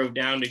 and we drove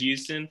down to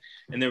Houston,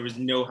 and there was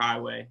no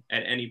highway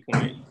at any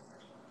point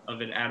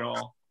of it at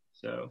all.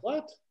 So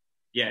what?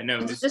 Yeah, no,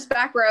 it was just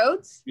back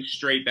roads.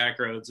 Straight back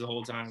roads the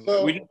whole time.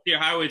 So, we didn't see a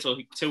highway till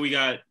we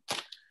got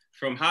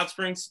from Hot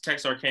Springs to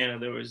Texarkana.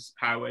 There was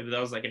highway, but that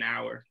was like an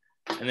hour,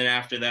 and then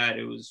after that,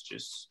 it was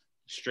just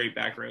straight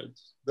back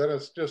roads. Then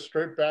it's just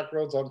straight back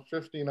roads on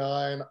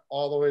 59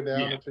 all the way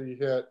down until you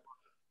hit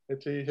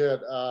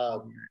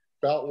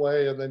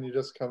Beltway, and then you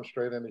just come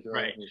straight into Houston.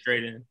 Right,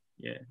 straight in.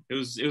 Yeah, it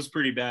was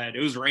pretty bad.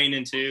 It was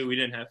raining too. We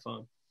didn't have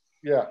fun.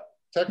 Yeah,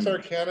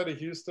 Texarkana to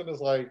Houston is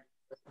like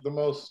the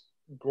most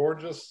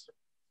gorgeous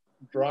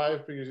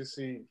drive because you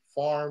see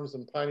farms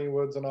and piney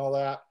woods and all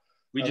that.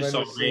 We just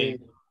saw rain.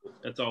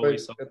 That's all we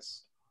saw.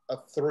 It's a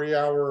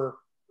 3-hour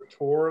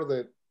tour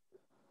that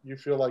you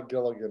feel like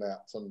Gilligan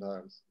at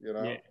sometimes.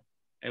 Yeah,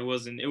 it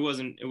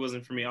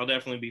wasn't for me. I'll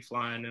definitely be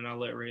flying, and I'll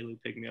let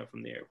Raylu pick me up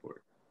from the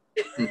airport.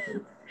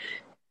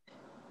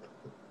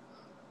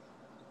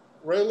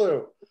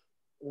 Raylu,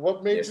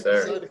 what made you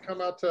decide to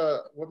come out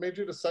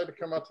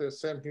to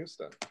Sam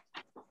Houston?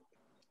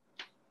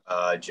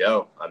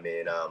 Joe. I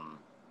mean,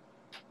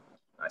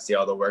 I see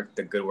all the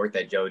good work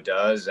that Joe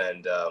does,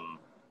 and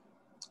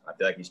I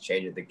feel like he's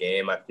changing the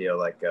game. I feel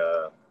like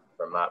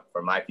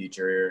for my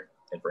future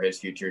and for his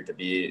future to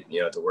be,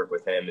 to work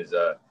with him is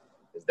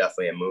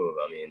definitely a move.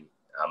 I mean,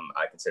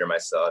 I consider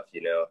myself,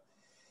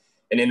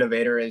 an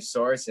innovator in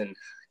sorts, and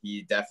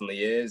he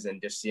definitely is.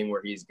 And just seeing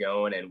where he's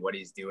going and what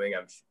he's doing,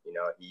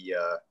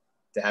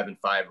 to having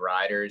 5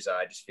 riders,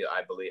 I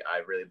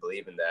really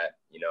believe in that.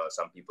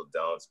 Some people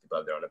don't. Some people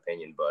have their own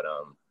opinion, but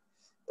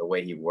the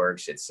way he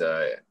works, it's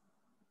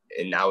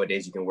and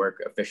nowadays you can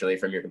work efficiently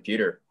from your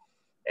computer.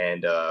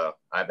 And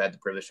I've had the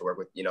privilege to work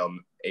with,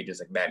 agents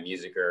like Matt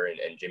Musiker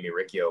and Jimmy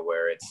Riccio,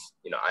 where it's,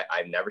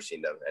 I've never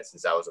seen them. And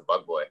since I was a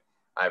bug boy,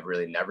 I've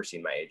really never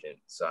seen my agent.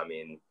 So, I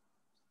mean,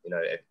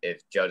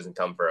 if Joe doesn't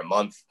come for a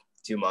month,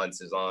 2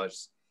 months, as long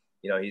as,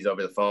 he's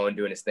over the phone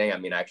doing his thing, I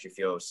mean, I actually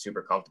feel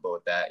super comfortable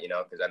with that,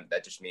 because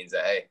that just means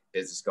that, hey,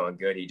 business is going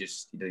good. He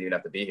doesn't even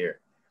have to be here.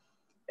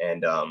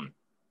 And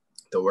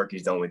the work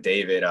he's done with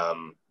David,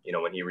 you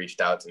know, when he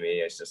reached out to me,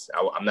 it's just,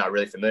 I'm not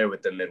really familiar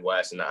with the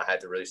Midwest, and I had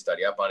to really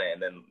study up on it.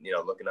 And then, you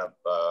know, looking up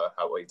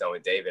what he's done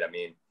with David, I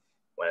mean,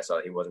 when I saw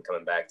that he wasn't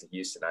coming back to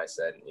Houston, I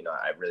said, you know,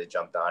 I really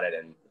jumped on it.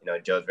 And, you know,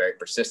 Joe's very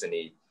persistent.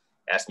 He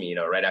asked me, you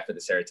know, right after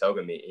the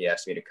Saratoga meet, he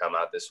asked me to come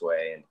out this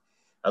way. And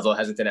I was a little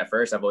hesitant at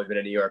first. I've always been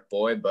a New York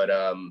boy, but,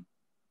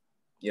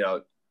 you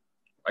know,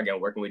 again,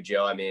 working with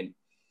Joe, I mean,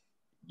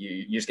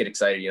 you just get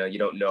excited. You know, you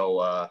don't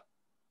know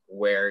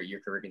where your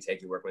career can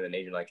take you working with an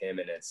agent like him.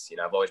 And it's, you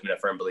know, I've always been a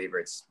firm believer.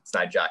 It's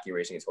not jockey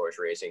racing, it's horse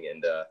racing.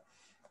 And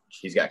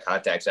he's got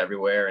contacts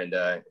everywhere, and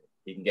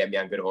he can get me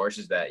on good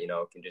horses that, you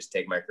know, can just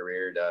take my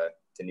career to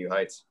new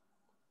heights.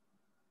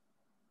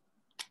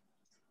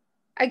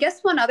 I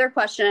guess one other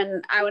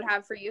question I would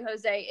have for you,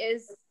 Jose,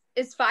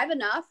 is 5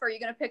 enough? Are you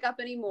going to pick up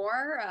any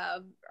more?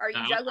 Are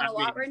you juggling a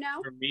lot right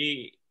now? For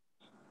me,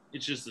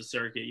 it's just the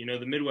circuit. You know,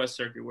 the Midwest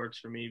circuit works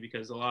for me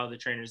because a lot of the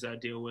trainers that I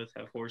deal with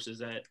have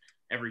horses at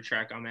every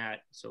track I'm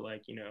at. So,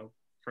 like, you know,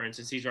 for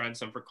instance, he's riding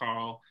some for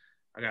Carl.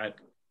 I got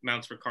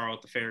mounts for Carl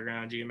at the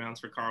fairground, G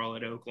mounts for Carl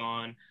at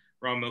Oaklawn.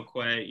 Ron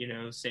Moquet, you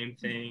know, same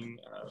thing.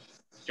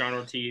 John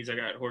Ortiz, I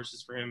got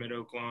horses for him at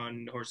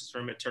Oaklawn, horses for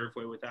him at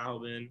Turfway with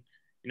Albin.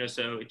 You know,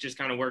 so it just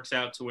kind of works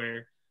out to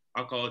where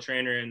I'll call a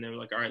trainer and they're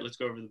like, all right, let's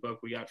go over the book.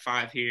 We got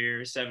 5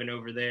 here, 7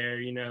 over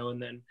there, you know,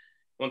 and then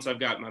once I've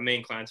got my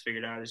main clients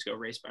figured out, I just go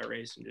race by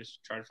race and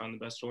just try to find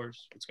the best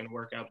horse. It's going to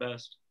work out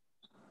best.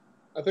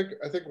 I think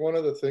one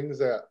of the things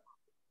that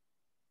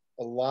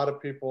a lot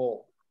of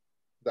people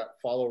that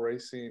follow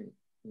racing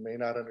may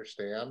not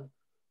understand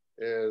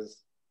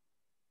is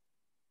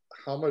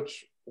how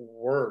much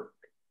work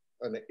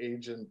an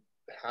agent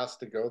has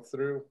to go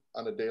through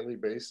on a daily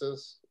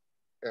basis.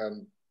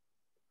 And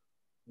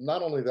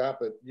not only that,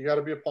 but you got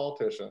to be a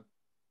politician,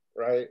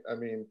 right? I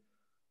mean,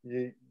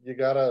 you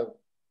got to,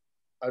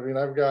 I mean,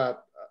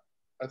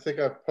 I think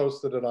I've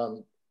posted it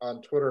on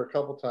Twitter a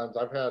couple times.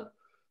 I've had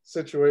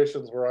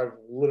situations where I've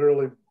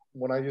literally,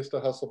 when I used to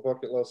hustle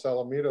book at Los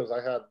Alamitos,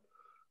 I had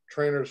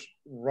trainers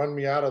run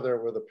me out of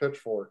there with a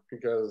pitchfork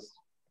because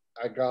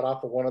I got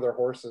off of one of their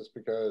horses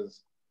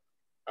because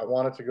I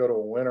wanted to go to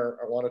a winner.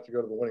 I wanted to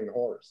go to the winning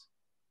horse,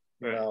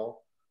 you know?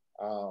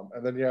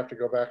 And then you have to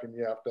go back and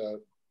you have to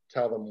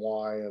tell them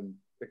why and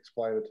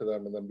explain it to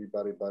them and then be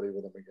buddy-buddy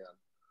with them again.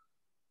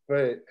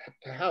 But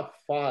to have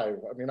 5,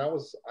 I mean,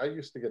 I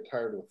used to get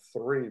tired with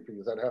 3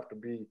 because I'd have to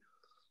be,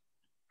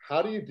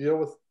 how do you deal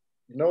with,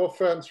 no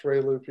offense, Ray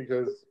Luke,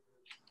 because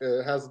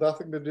it has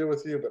nothing to do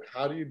with you, but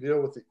how do you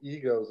deal with the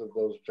egos of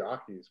those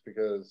jockeys?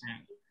 Because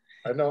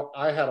I know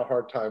I had a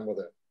hard time with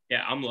it.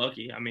 Yeah, I'm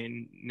lucky. I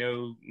mean,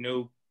 no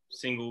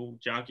single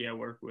jockey I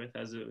work with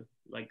has a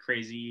like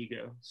crazy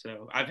ego.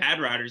 So I've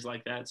had riders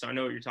like that, so I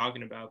know what you're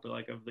talking about. But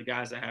like of the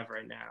guys I have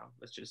right now,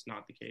 that's just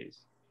not the case.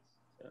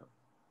 So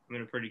I'm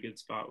in a pretty good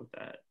spot with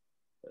that.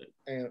 But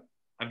and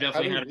I've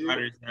definitely had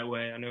riders that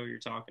way. I know what you're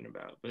talking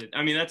about. But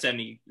I mean, that's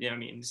any. Yeah, I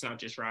mean, it's not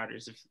just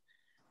riders. If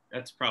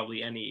that's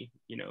probably any,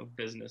 you know,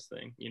 business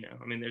thing. You know,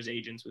 I mean, there's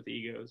agents with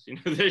egos. You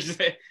know, there's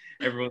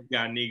everyone's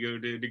got an ego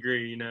to a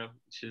degree. You know,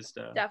 it's just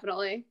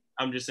definitely.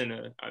 I'm just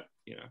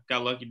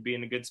got lucky to be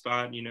in a good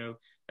spot. You know,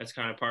 that's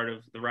kind of part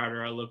of the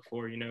rider I look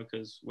for, you know,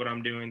 because what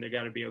I'm doing, they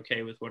got to be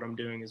okay with what I'm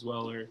doing as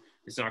well, or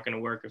it's not going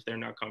to work if they're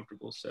not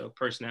comfortable. So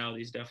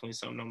personality is definitely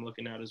something I'm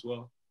looking at as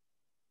well.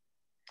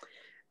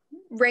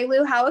 Ray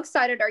Lou, how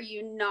excited are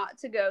you not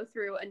to go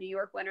through a New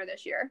York winter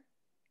this year?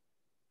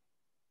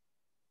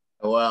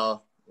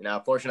 Well, you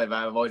know, fortunately,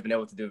 I've always been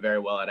able to do very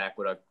well at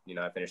Aqueduct. You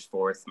know, I finished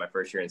 4th my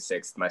first year and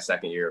 6th my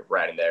second year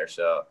riding there.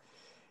 So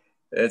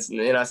it's,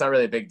 you know, it's not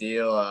really a big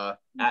deal.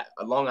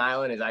 Long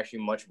Island is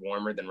actually much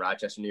warmer than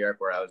Rochester, New York,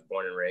 where I was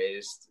born and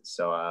raised.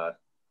 So,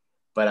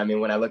 but I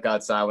mean, when I look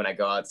outside, when I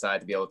go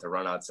outside to be able to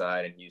run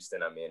outside in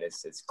Houston, I mean,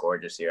 it's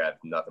gorgeous here. I have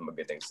nothing but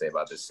good things to say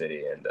about this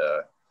city. And,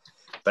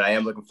 but I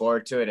am looking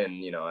forward to it. And,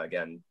 you know,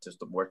 again, just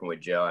working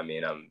with Joe, I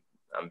mean, I'm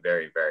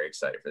very, very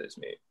excited for this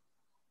meet.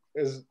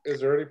 Is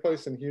there any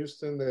place in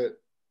Houston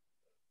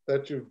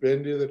that you've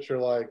been to that you're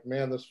like,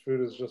 man, this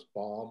food is just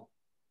bomb?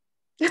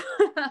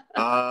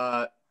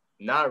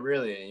 Not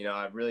really. You know,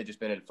 I've really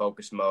just been in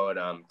focus mode.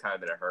 I'm kind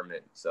of been a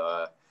hermit.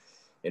 So,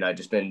 you know, I've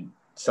just been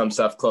some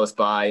stuff close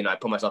by. You know, I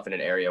put myself in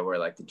an area where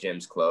like the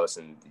gym's close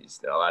and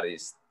a lot of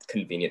these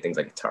convenient things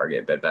like a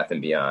Target, Bed Bath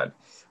 & Beyond,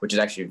 which is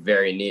actually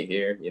very neat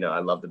here. You know, I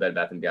love the Bed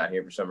Bath & Beyond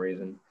here for some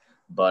reason.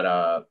 But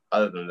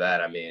other than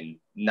that, I mean,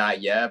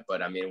 not yet.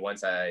 But I mean,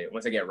 once I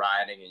get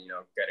riding and, you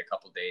know, get a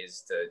couple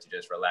days to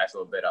just relax a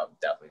little bit, I'll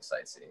definitely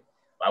sightsee.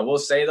 I will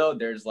say though,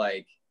 there's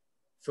like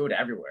food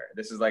everywhere.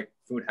 This is like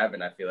food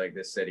heaven, I feel like,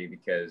 this city,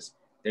 because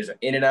there's an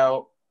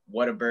In-N-Out,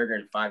 Whataburger,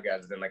 and Five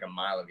Guys within like a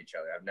mile of each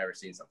other. I've never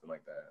seen something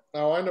like that.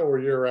 Oh, I know where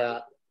you're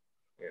at.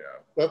 You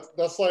know,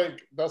 that's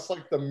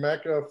like the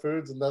mecca of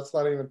foods, and that's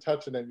not even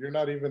touching it. You're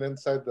not even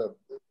inside the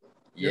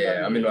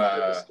I'm in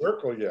the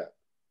circle yet.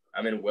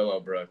 I'm in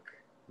Willowbrook.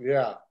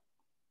 Yeah.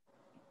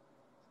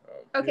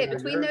 Okay,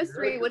 between those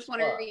 3, which one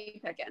are you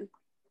picking?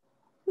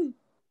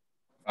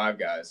 Five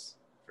Guys,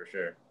 for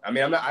sure. I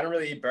mean, I don't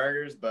really eat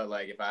burgers, but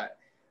like if I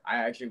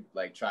actually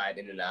like tried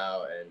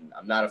In-N-Out, and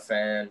I'm not a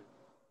fan.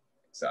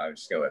 So I would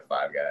just go with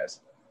 5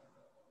 Guys.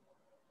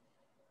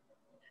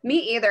 Me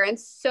either. And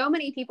so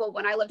many people,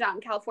 when I lived out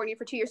in California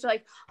for 2 years, are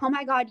like, oh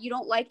my God, you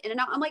don't like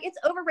In-N-Out? I'm like, it's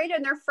overrated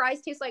and their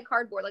fries taste like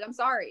cardboard. Like, I'm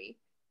sorry.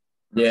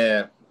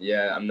 Yeah,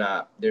 I'm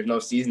not. There's no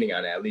seasoning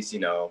on it. At least,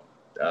 5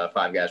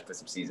 Guys put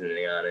some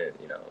seasoning on it,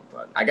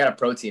 But I got a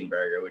protein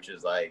burger, which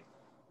is like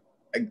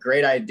a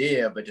great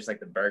idea, but just like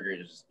the burger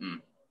is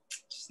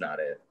just not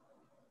it.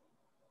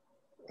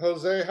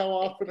 Jose, how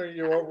often are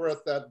you over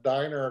at that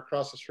diner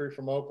across the street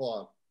from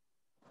Oaklawn?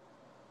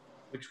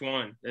 Which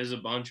one? There's a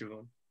bunch of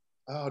them.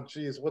 Oh,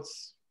 geez.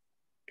 What's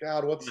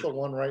the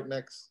one right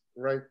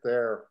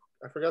there?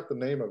 I forgot the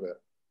name of it.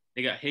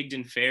 They got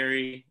Higdon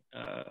Ferry.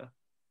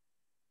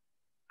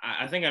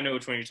 I think I know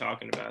which one you're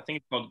talking about. I think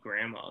it's called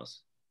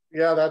Grandma's.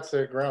 Yeah, that's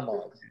it,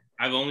 Grandma's.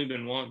 I've only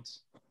been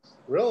once.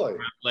 Really?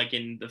 Like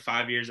in the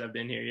 5 years I've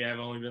been here, yeah, I've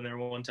only been there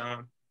one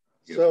time.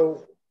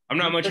 So I'm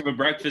not much of a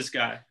breakfast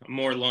guy. I'm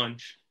more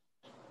lunch.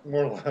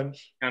 More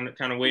lunch. Kind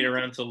of wait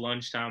around till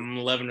lunchtime. I'm an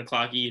 11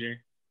 o'clock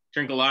eater.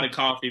 Drink a lot of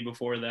coffee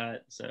before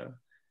that. So,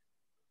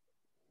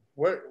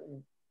 what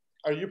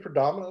are you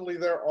predominantly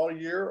there all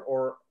year,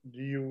 or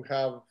do you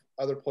have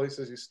other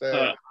places you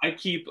stay? I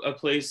keep a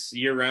place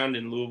year round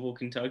in Louisville,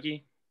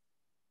 Kentucky.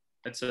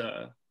 That's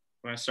when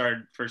I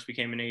first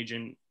became an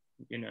agent,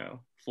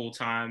 full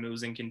time. It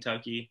was in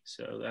Kentucky,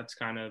 so that's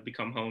kind of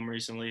become home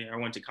recently. I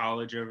went to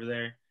college over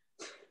there,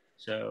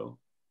 so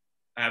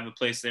I have a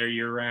place there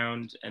year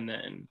round, and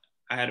then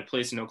I had a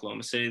place in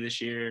Oklahoma City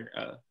this year.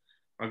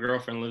 My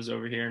girlfriend lives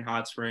over here in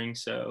Hot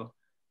Springs, so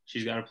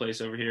she's got a place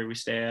over here we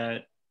stay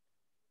at.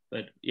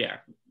 But yeah,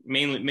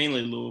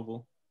 mainly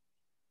Louisville.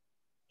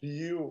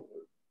 Do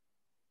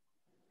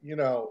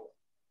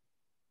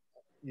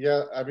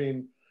yeah, I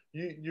mean,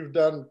 you've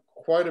done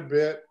quite a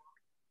bit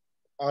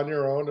on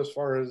your own as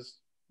far as,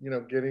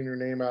 getting your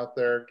name out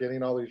there,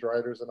 getting all these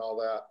writers and all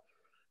that.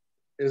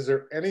 Is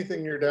there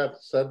anything your dad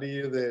said to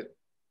you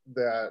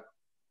that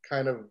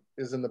kind of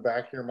is in the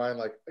back of your mind,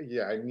 like,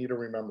 yeah, I need to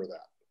remember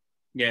that?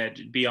 Yeah,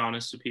 be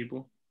honest with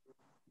people.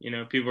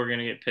 People are going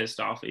to get pissed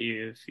off at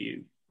you if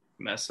you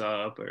mess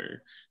up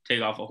or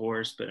take off a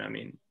horse. But, I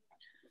mean,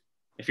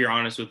 if you're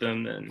honest with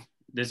them, then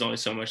there's only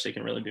so much they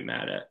can really be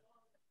mad at.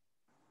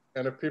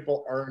 And if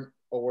people aren't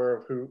aware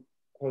of who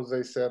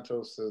Jose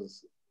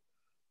Santos's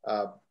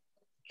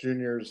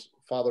Jr.'s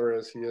father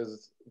is, he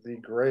is the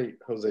great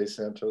Jose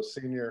Santos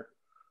Sr.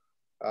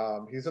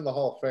 He's in the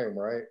Hall of Fame,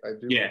 right? I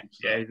do. Yeah,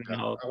 he's in the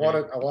Hall of Fame.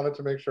 I wanted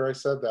to make sure I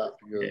said that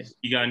because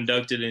he got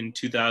inducted in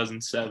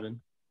 2007,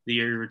 the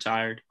year he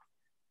retired.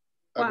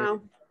 Wow. I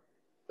mean,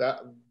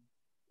 that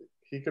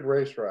he could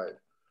race ride.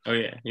 Oh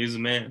yeah, he's a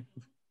man.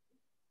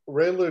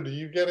 Raylu, do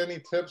you get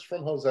any tips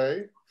from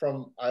Jose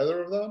from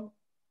either of them?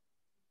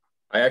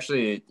 I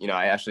actually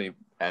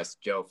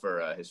asked Joe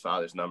for his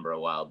father's number a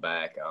while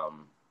back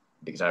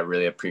because I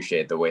really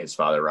appreciate the way his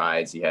father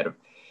rides. He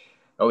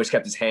always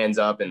kept his hands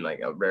up and like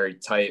a very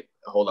tight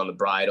hold on the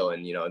bridle.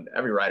 And,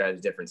 every rider has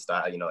a different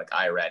style. Like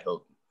Irad,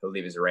 he'll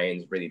leave his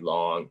reins really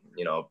long,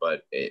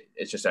 but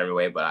it's just every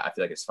way. But I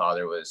feel like his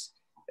father was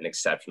an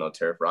exceptional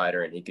turf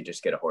rider, and he could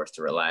just get a horse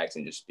to relax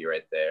and just be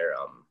right there.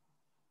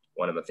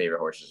 One of my favorite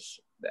horses,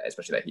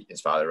 especially that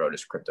his father rode,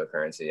 is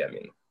Cryptocurrency. I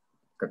mean,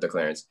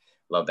 Cryptoclearance.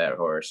 Love that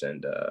horse.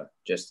 And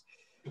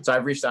so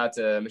I've reached out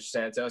to Mr.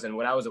 Santos, and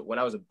when I was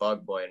a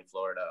bug boy in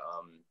Florida,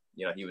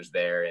 he was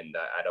there, and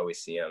I'd always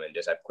see him and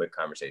just have quick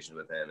conversations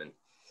with him. And,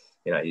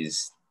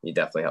 he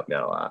definitely helped me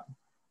out a lot.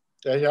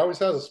 Yeah, he always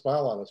has a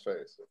smile on his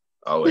face.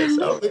 Always.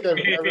 I don't think I've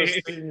ever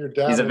seen your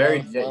dad. He's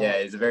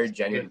a very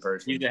genuine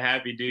person. He's a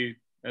happy dude.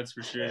 That's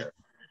for sure.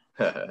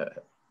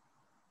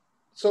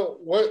 So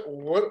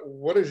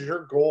what is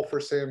your goal for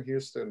Sam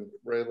Houston,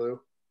 Raylu?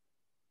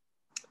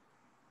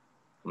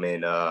 I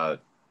mean,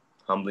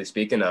 humbly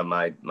speaking,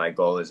 my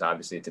goal is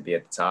obviously to be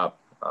at the top.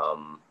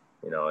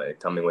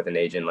 Coming with an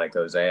agent like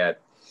Jose,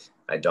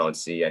 I don't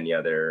see any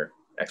other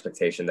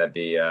expectation that'd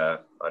be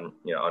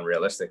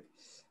unrealistic.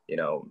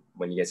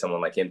 When you get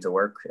someone like him to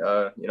work,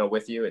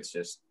 with you, it's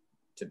just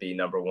to be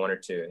number 1 or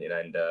 2.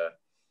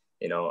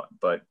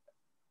 But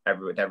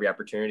with every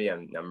opportunity,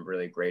 I'm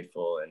really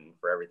grateful and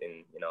for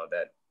everything,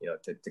 that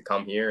to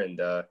come here and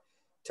to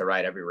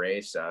ride every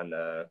race on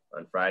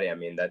Friday. I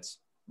mean, that's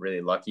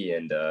really lucky,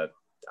 and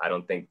I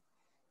don't think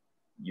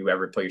you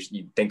ever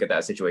you think of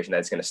that situation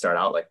that's going to start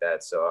out like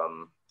that.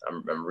 So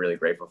I'm really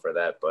grateful for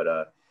that.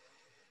 But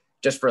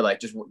just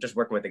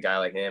working with a guy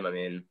like him, I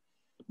mean,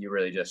 you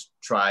really just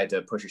try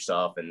to push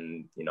yourself,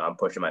 and I'm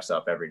pushing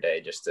myself every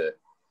day just to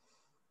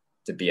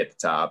be at the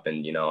top,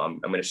 and I'm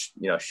going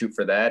to shoot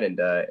for that. And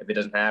if it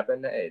doesn't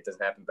happen, hey, it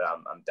doesn't happen. But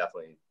I'm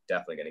definitely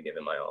going to give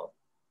it my all.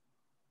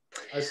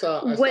 I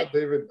saw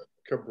David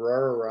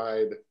Cabrera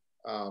ride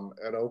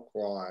at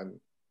Oaklawn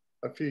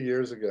a few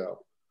years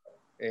ago,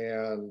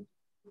 and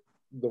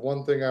the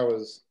one thing I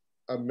was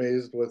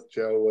amazed with,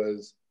 Joe,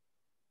 was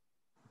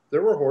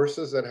there were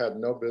horses that had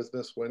no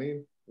business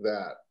winning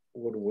that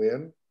would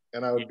win,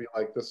 and I would be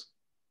like, this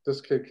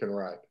kid can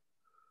ride.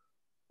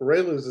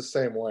 Raylu's the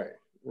same way.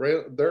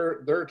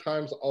 There are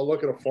times I'll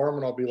look at a form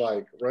and I'll be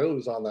like,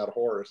 Raylu's on that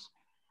horse.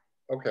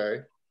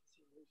 okay,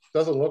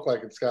 doesn't look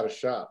like it's got a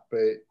shot, but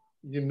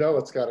you know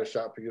it's got a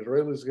shot because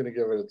Raylu's going to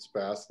give it its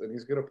best, and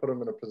he's going to put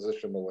him in a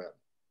position to win.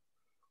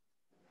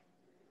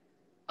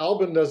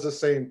 Albin does the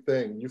same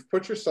thing. You've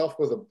put yourself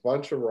with a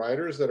bunch of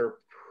riders that are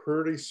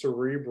pretty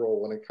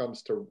cerebral when it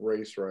comes to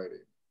race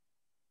riding.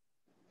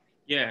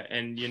 Yeah,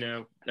 and,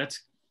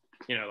 that's,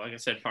 like I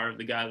said, part of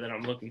the guy that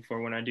I'm looking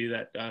for when I do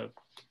that.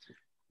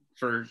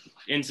 For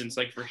instance,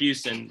 like for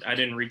Houston, I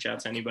didn't reach out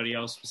to anybody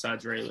else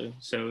besides Raylu.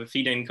 So if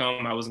he didn't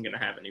come, I wasn't going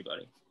to have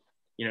anybody.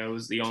 It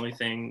was the only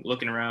thing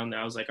looking around that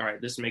I was like, all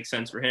right, this makes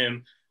sense for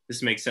him.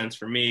 This makes sense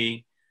for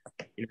me.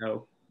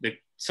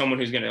 Someone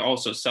who's going to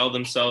also sell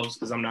themselves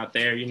because I'm not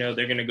there,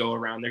 they're going to go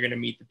around, they're going to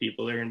meet the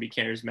people, they're going to be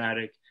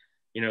charismatic,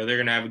 they're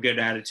going to have a good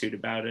attitude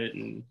about it.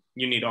 And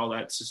you need all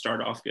that to start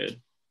off good.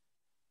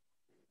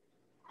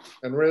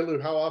 And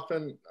Raylu, how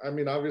often,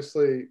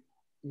 obviously,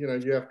 you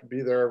have to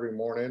be there every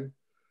morning.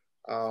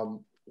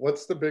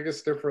 What's the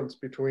biggest difference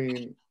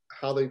between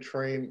how they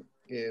train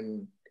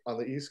on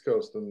the East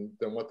Coast than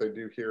what they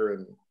do here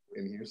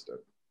in Houston?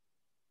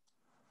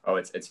 Oh,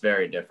 it's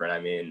very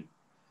different.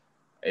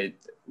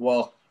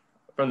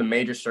 From the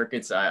major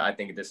circuits, I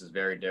think this is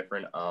very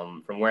different.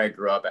 From where I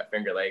grew up at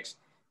Finger Lakes,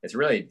 it's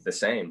really the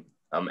same.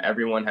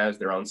 Everyone has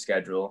their own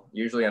schedule.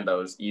 Usually on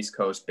those East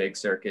Coast big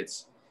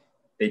circuits,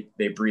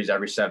 they breeze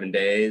every 7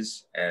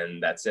 days,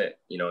 and that's it.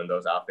 In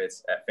those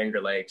outfits at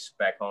Finger Lakes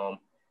back home,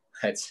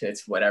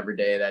 it's whatever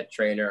day that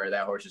trainer or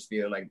that horse is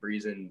feeling like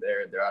breezing.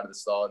 They're out of the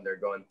stall and they're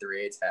going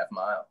 3/8 half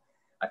mile.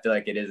 I feel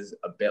like it is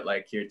a bit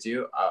like here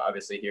too.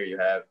 Obviously here you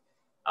have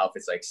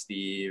outfits like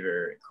Steve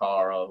or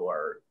Carl who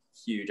are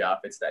huge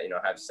outfits that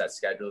have set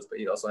schedules, but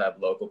you also have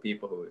local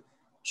people who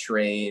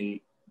train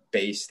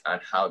based on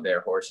how their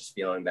horse is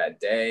feeling that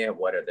day.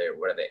 What are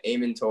they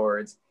aiming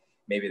towards?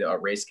 Maybe a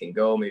race can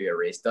go, maybe a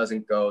race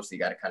doesn't go. So you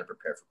got to kind of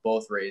prepare for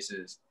both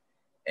races.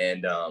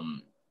 And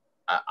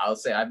I'll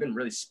say I've been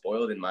really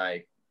spoiled in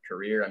my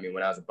career.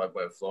 When I was a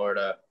buckboy in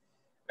Florida,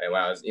 and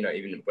when I was,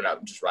 even when I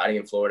was just riding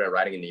in Florida,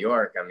 riding in New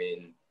York,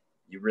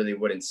 you really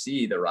wouldn't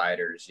see the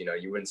riders.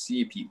 You wouldn't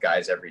see peak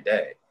guys every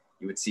day.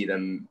 You would see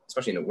them,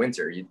 especially in the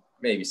winter. You'd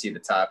maybe see the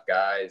top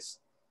guys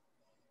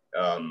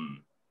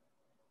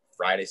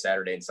Friday,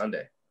 Saturday, and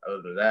Sunday.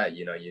 Other than that,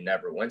 you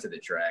never went to the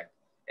track.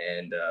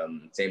 And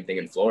same thing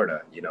in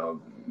Florida,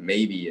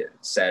 maybe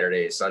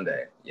Saturday,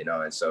 Sunday,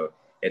 and so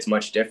it's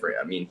much different.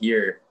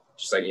 Here,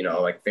 just like,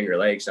 like Finger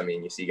Lakes,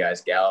 you see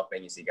guys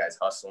galloping, you see guys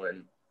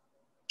hustling,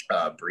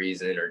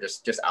 breezing, or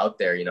just out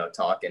there,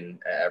 talking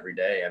every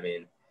day.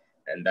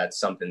 And that's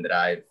something that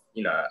I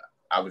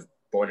was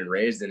born and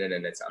raised in it,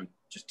 and I'm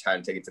just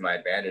trying to take it to my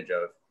advantage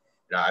of,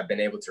 I've been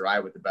able to ride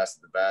with the best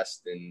of the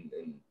best in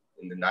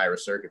the NYRA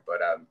circuit, but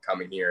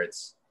coming here,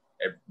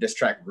 this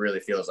track really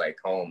feels like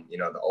home.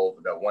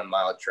 The 1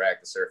 mile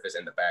track, the surface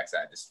and the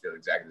backside just feel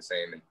exactly the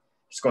same. And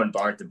just going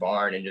barn to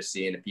barn and just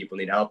seeing if people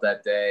need help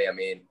that day.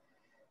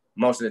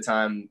 Most of the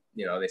time,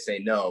 they say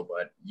no,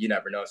 but you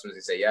never know. Sometimes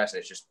they say yes, and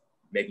it's just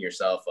making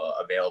yourself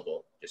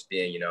available, just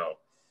being,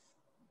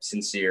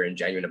 sincere and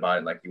genuine about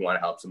it. Like you want to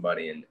help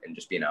somebody and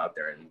just being out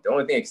there. And the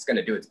only thing it's going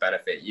to do is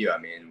benefit you.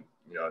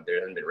 There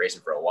hasn't been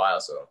racing for a while,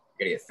 so you're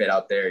going to get fit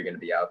out there. You're going to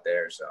be out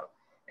there. So,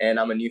 and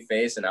I'm a new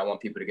face and I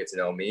want people to get to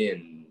know me.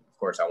 And of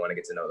course I want to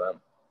get to know them.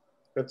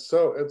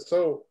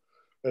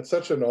 It's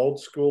such an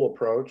old school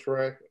approach,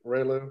 right,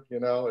 Raylu?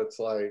 It's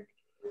like,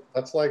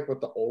 that's like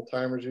what the old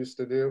timers used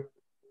to do.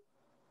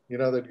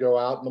 They'd go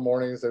out in the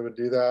mornings, they would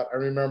do that. I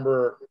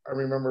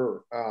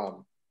remember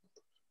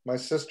my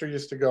sister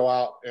used to go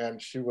out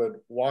and she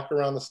would walk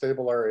around the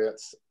stable area at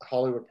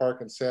Hollywood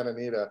Park in Santa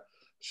Anita.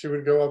 She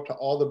would go up to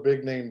all the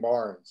big name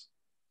barns.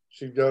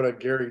 She'd go to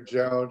Gary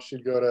Jones.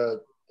 She'd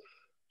go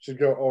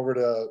over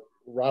to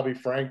Robbie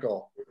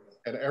Frankel.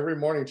 And every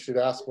morning she'd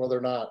ask whether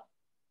or not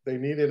they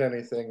needed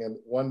anything. And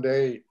one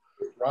day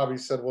Robbie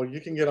said, well, you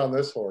can get on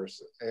this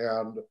horse.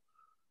 And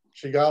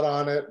she got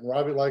on it, and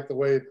Robbie liked the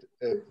way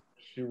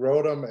she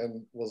rode him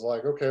and was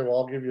like, okay, well,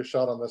 I'll give you a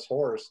shot on this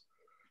horse.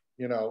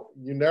 You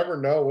never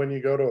know when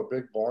you go to a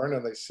big barn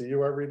and they see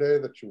you every day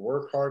that you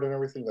work hard and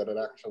everything, that it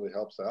actually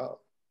helps out.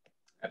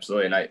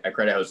 Absolutely. And I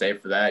credit Jose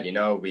for that.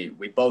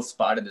 We both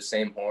spotted the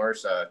same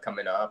horse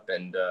coming up,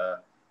 and,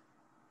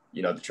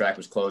 the track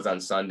was closed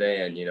on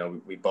Sunday, and,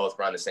 we both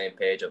were on the same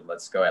page of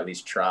let's go at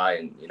least try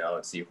and,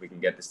 let's see if we can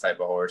get this type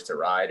of horse to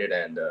ride it.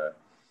 And,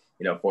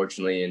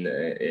 fortunately, and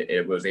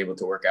it was able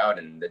to work out,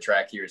 and the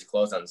track here is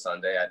closed on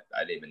Sunday. I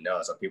didn't even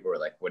know. So people were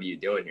like, what are you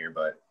doing here?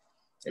 But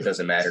it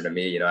doesn't matter to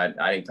me.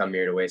 I didn't come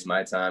here to waste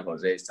my time,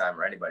 Jose's time,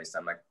 or anybody's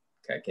time. I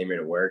came here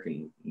to work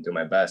and do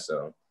my best.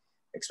 So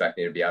expect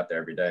me to be out there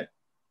every day.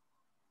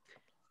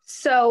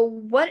 So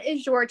what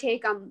is your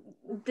take on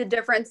the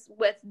difference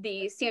with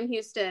the Sam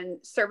Houston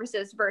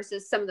services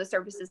versus some of the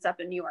services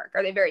up in New York?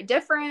 Are they very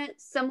different,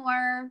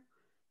 similar?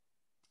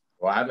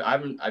 Well,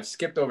 I've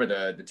skipped over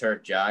the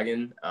turf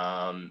jogging.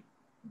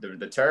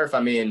 The turf,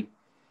 kind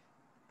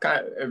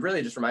of, it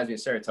really just reminds me of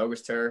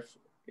Saratoga's turf.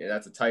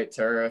 That's a tight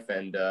turf,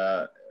 and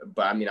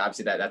but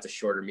obviously that's a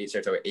shorter meet.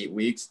 Saratoga 8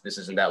 weeks. This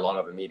isn't that long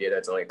of a meet.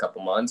 That's only a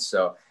couple months.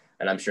 So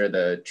and I'm sure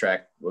the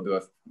track will do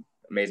an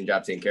amazing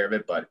job taking care of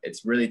it. But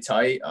it's really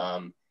tight.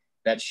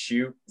 That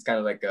chute is kind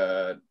of like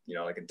a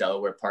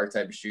Delaware Park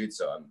type of chute,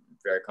 so I'm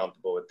very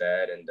comfortable with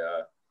that. And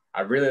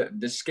I really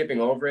just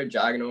skipping over it,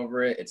 jogging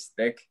over it. It's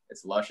thick,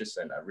 it's luscious,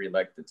 and I really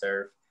like the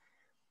turf.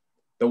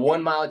 The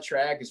 1 mile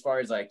track, as far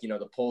as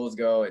the poles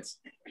go, it's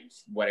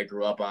what I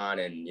grew up on,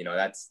 and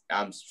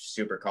I'm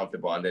super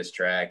comfortable on this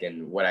track.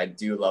 And what I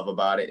do love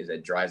about it is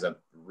it dries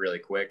up really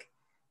quick.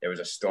 There was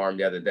a storm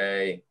the other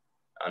day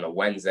on a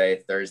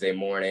Wednesday, Thursday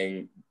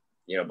morning,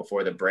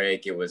 before the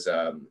break. It was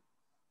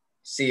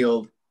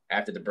sealed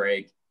after the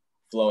break,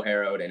 flow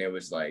harrowed, and it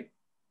was like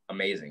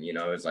amazing. It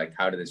was like,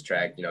 how did this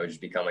track, just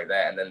become like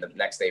that? And then the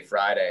next day,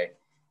 Friday,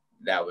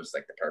 that was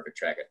like the perfect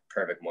track,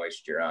 perfect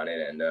moisture on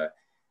it. And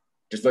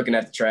just looking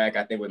at the track,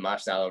 I think with my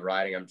style of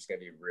riding, I'm just going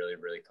to be really,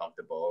 really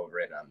comfortable over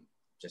it.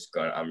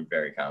 And I'm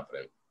very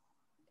confident.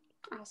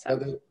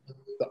 Awesome.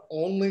 The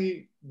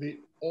only,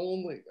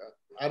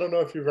 I don't know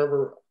if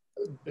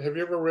have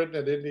you ever ridden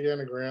at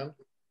Indiana Grand?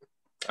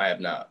 I have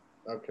not.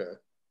 Okay.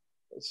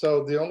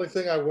 So the only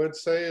thing I would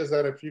say is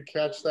that if you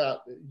catch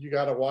that, you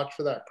got to watch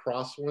for that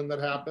crosswind that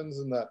happens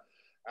in the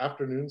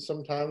afternoon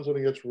sometimes when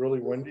it gets really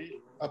windy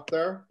up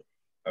there.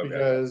 Okay.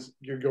 Because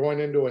you're going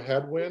into a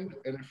headwind,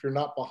 and if you're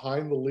not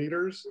behind the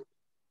leaders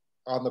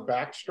on the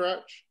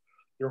backstretch,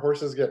 your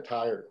horses get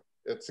tired.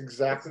 It's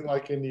exactly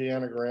like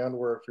Indiana Grand,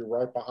 where if you're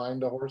right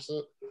behind the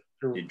horses,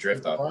 you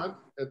drift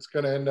up. It's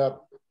going to end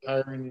up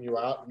tiring you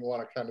out, and you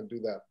want to kind of do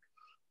that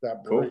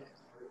cool. break.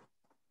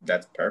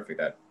 That's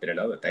perfect. I didn't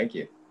know that. Thank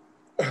you.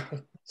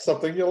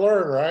 Something you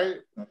learn, right?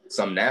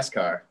 Some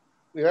NASCAR.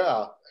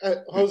 Yeah. Hey,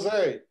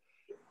 Jose,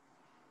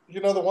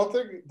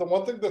 the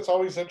one thing that's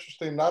always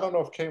interesting, I don't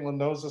know if Caitlin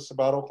knows this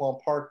about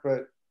Oaklawn Park,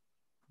 but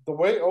the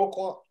way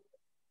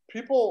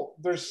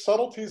there's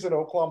subtleties in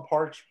Oaklawn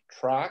Park's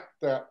track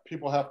that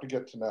people have to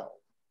get to know.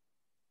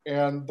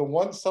 And the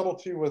one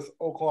subtlety with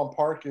Oaklawn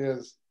Park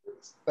is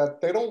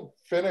that they don't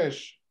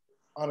finish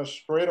on a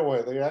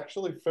straightaway. They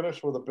actually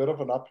finish with a bit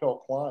of an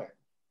uphill climb.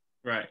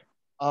 Right.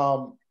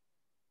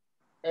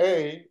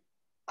 A,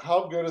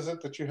 how good is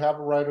it that you have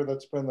a rider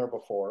that's been there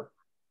before?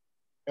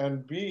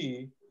 And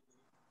B,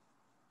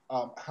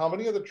 how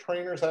many of the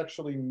trainers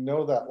actually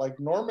know that? Like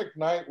Norm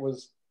McKnight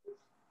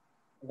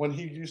when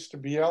he used to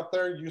be out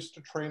there, used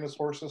to train his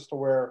horses to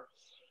where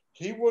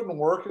he wouldn't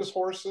work his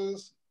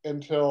horses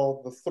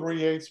until the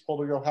 3/8 pole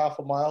to go half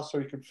a mile so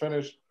he could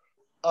finish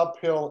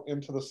uphill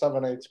into the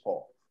 7/8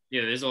 pole.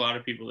 Yeah, there's a lot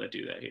of people that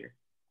do that here.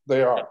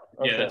 They are.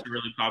 Okay. Yeah, that's a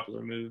really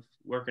popular move.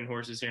 Working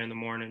horses here in the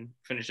morning,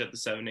 finish at the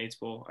 7/8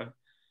 pole.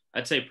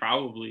 I'd say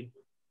probably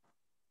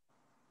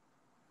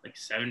like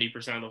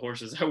 70% of the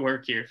horses that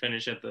work here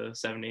finish at the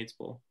 7/8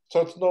 pole.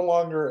 So it's no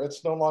longer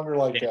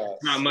like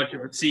it's not much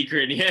of a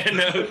secret. Yeah,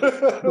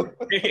 no,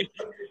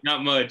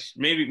 not much.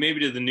 Maybe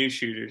to the new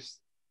shooters,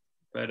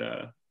 but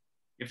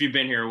if you've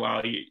been here a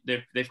while,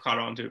 they've caught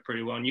on to it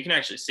pretty well, and you can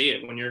actually see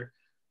it when you're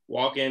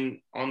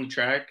walking on the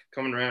track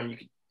coming around.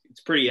 It's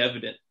pretty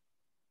evident.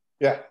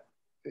 Yeah,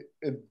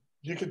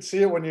 you can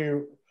see it when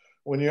you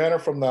enter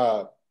from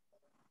the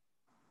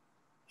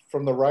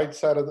right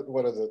side of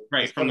what is it?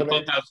 Right, from the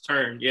clubhouse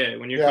turn. Yeah,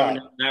 when you're coming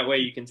down that way,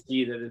 you can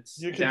see that it's.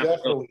 You can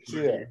definitely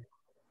see it.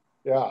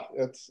 Yeah,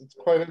 it's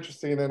quite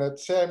interesting. And at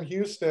Sam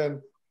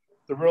Houston,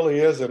 there really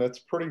isn't. It's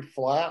pretty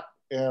flat,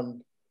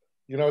 and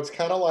it's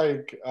kind of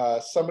like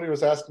somebody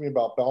was asking me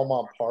about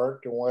Belmont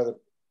Park and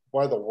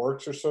why the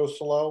works are so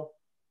slow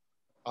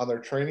on their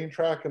training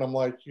track, and I'm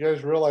like, you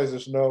guys realize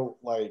there's no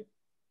like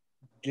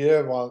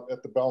give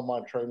at the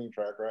Belmont training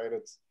track, right?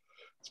 It's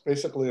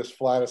basically as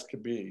flat as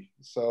could be.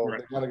 So right.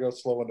 They got to go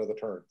slow into the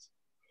turns,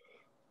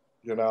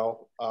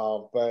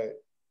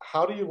 but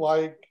how do you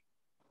like,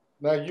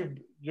 now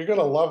you're going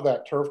to love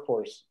that turf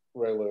course,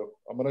 Ray Lou.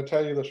 I'm going to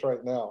tell you this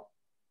right now.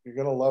 You're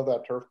going to love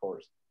that turf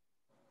course.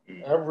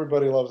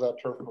 Everybody loves that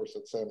turf course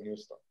at Sam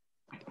Houston.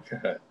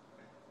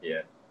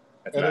 Yeah.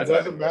 And it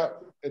doesn't matter.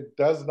 It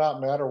does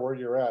not matter where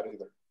you're at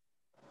either.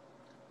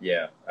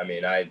 Yeah. I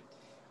mean, I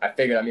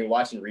figured,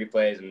 watching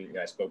replays, and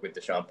I spoke with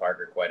Deshaun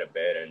Parker quite a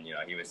bit, and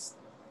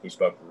he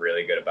spoke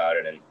really good about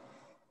it. And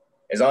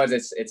as long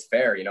as it's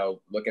fair,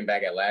 looking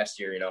back at last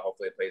year,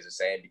 hopefully it plays the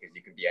same, because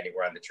you could be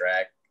anywhere on the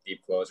track,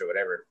 deep close or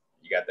whatever.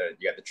 You got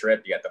the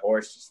trip, you got the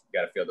horse, just you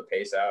got to feel the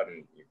pace out,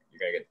 and you're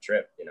gonna get the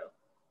trip.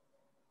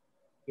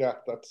 Yeah,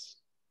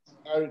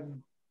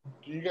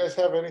 do you guys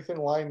have anything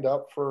lined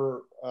up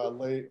for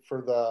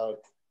the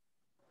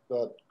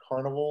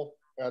carnival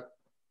at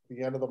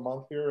the end of the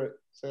month here at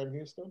Sam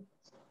Houston?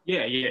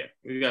 Yeah,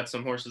 we got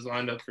some horses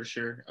lined up for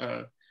sure.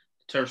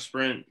 Turf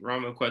Sprint,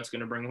 Ramo Quet's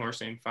going to bring a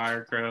horse named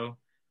Fire Crow.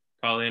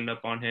 Probably end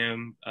up on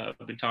him. I've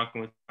been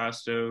talking with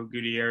Pasto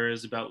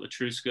Gutierrez about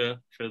Latruska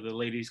for the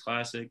Ladies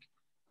Classic.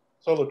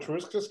 So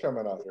Latruska's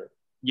coming out here?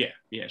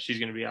 Yeah, she's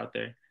going to be out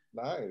there.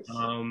 Nice.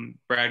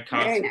 Brad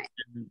Cox nice.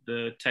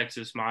 The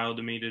Texas Mile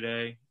to me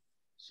today.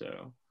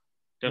 So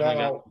definitely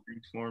got the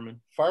things for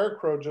him. Fire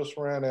Crow just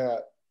ran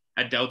at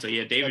Delta.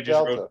 Yeah, David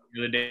just rode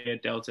the other day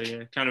at Delta.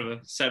 Yeah, kind of a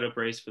setup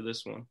race for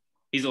this one.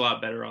 He's a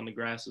lot better on the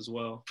grass as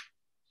well.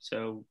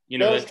 So,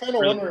 I was kind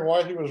of wondering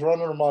why he was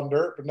running them on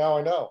dirt, but now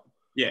I know.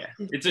 Yeah,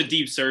 it's a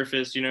deep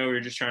surface. We were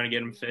just trying to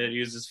get him fit. He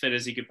was as fit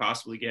as he could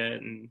possibly get.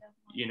 And,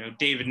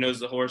 David knows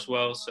the horse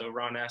well. So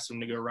Ron asked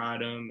him to go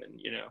ride him and,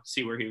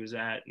 see where he was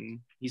at. And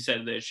he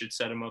said that it should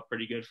set him up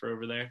pretty good for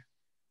over there.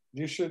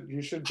 You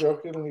should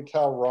jokingly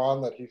tell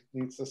Ron that he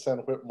needs to send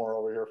Whitmore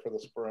over here for the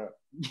sprint.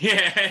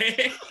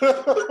 Yeah.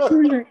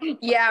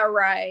 Yeah,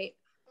 right.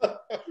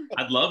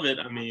 I'd love it.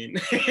 I mean,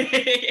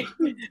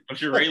 I'm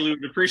sure Ray Lou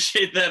would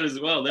appreciate that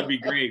as well. That'd be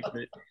great.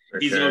 But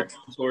he's an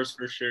Oaklawn's horse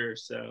for sure.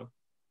 So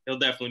he'll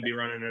definitely be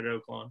running at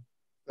Oaklawn.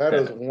 That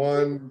is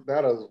one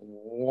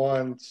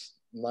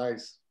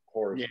nice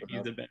horse. Yeah,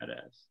 he's a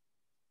badass.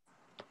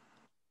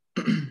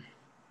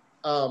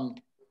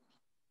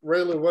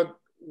 Ray Lou,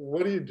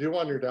 what do you do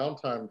on your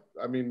downtime?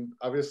 I mean,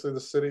 obviously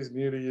the city's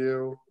new to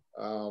you.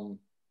 Do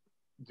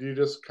you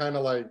just kind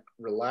of like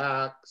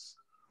relax,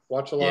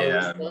 watch a lot of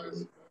these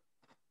guys?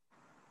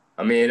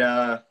 I mean,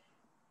 I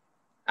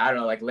don't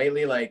know, like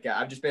lately, like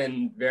I've just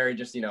been very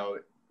just,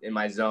 in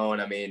my zone.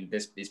 I mean,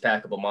 these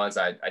past couple months,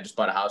 I just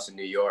bought a house in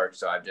New York.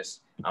 So I've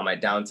just, on my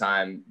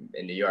downtime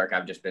in New York,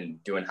 I've just been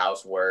doing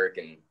housework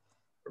and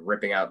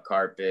ripping out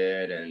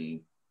carpet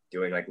and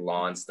doing like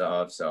lawn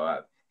stuff.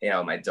 So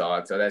my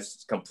dog. So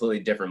that's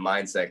completely different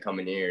mindset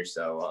coming here.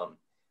 So,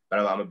 but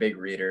I'm a big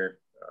reader.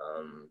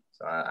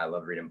 So I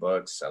love reading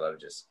books. I love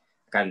just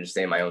kind of just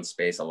stay in my own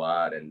space a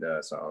lot. And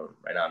so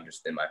right now I'm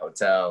just in my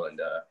hotel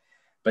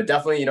but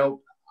definitely,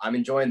 I'm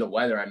enjoying the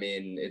weather. I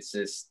mean,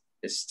 it's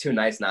too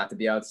nice not to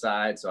be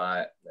outside. So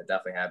I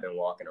definitely have been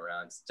walking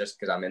around just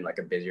because I'm in like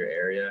a busier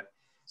area.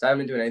 So I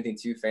haven't been doing anything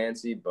too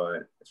fancy,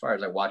 but as far as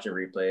like watching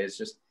replays,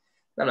 just,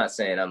 I'm not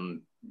saying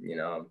I'm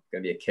going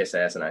to be a kiss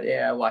ass and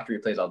I watch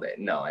replays all day.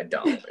 No, I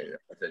don't.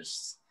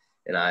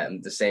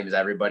 I'm the same as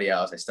everybody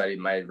else. I study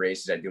my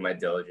races. I do my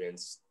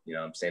diligence,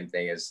 same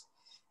thing as,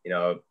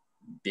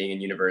 being in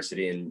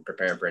university and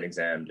preparing for an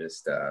exam.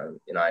 Just, I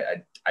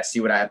see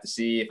what I have to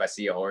see. If I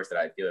see a horse that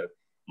I feel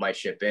might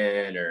ship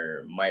in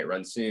or might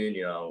run soon,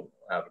 I'll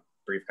have a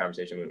brief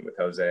conversation with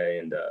Jose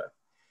and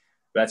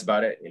that's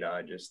about it.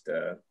 I just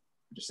a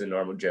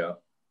normal Joe.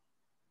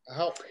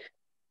 How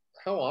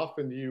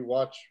often do you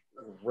watch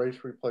race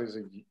replays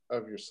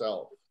of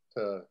yourself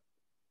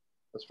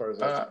as far as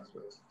that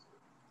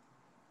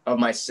of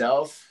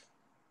myself?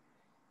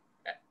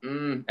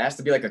 It has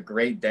to be like a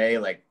great day,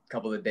 like a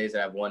couple of days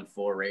that I've won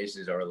 4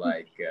 races or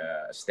like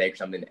a stake or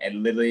something.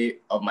 And literally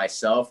of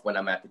myself when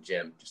I'm at the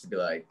gym, just to be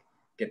like,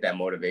 get that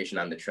motivation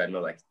on the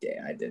treadmill, like,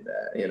 yeah, I did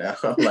that,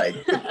 like,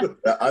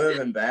 other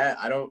than that,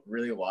 I don't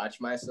really watch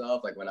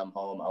myself. Like when I'm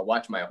home, I'll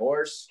watch my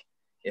horse.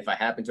 If I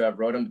happen to have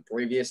rode him the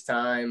previous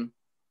time,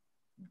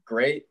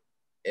 great.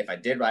 If I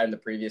did ride him the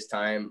previous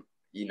time,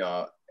 in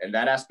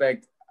that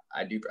aspect,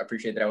 I do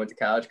appreciate that I went to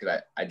college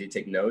because I do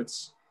take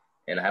notes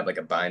and I have like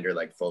a binder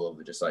like full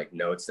of just like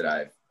notes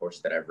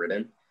horses that I've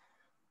ridden.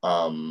 But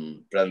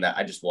other than that,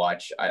 I just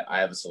watch. I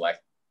have a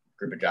select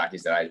group of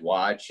jockeys that I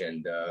watch,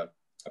 and of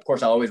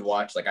course, I'll always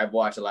watch. Like I've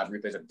watched a lot of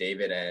replays of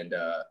David and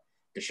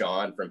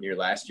Deshaun from here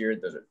last year.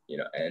 Those are,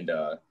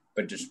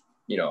 but just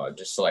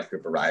select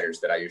group of riders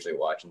that I usually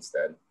watch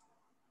instead.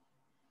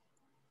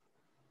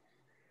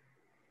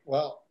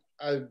 Well,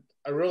 I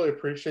really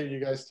appreciate you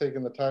guys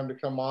taking the time to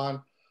come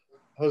on.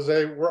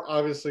 Jose, we're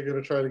obviously going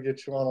to try to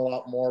get you on a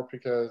lot more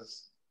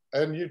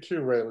and you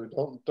too, Ray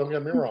Lou, don't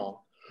get me wrong.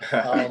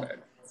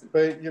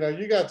 But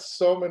you got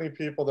so many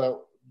people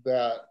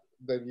that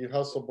you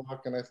hustle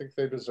book, and I think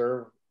they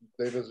deserve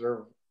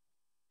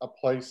a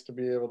place to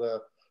be able to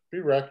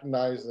be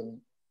recognized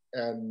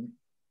and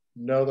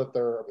know that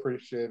they're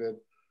appreciated.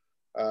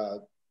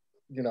 I'm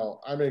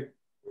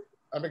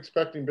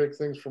expecting big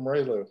things from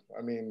Ray Lou.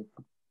 I mean,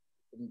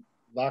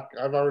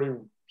 I've already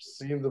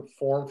seen the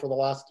form for the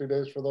last 2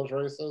 days for those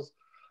races.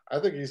 I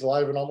think he's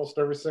live in almost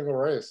every single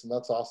race, and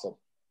that's awesome.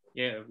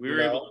 Yeah, we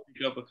were able to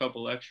pick up a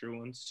couple extra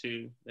ones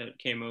too that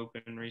came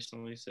open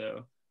recently.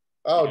 So.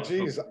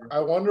 Geez, I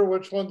wonder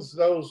which ones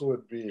those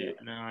would be. Yeah,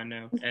 no, I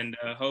know, and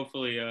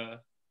hopefully it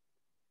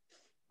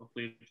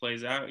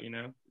plays out.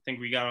 I think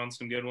we got on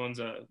some good ones.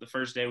 The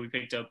first day we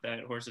picked up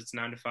that horse that's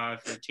 9 to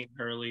 5 for Team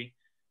Hurley,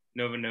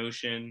 Nova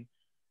Notion,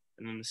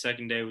 and then the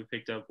second day we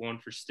picked up one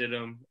for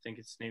Stidham. I think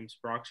its name's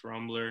Brock's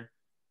Rumbler,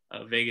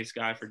 a Vegas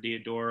guy for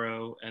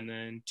Diodoro, and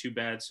then Too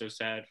Bad So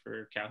Sad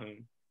for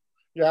Calhoun.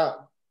 Yeah,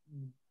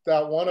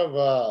 that one of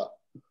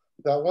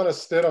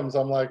Stidham's,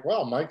 I'm like,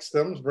 wow, Mike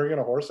Stidham's bringing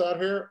a horse out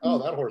here.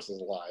 Oh, that horse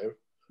is live.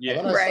 Yeah,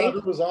 and then I saw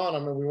who was on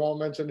him, and we won't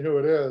mention who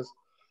it is.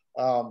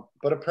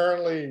 But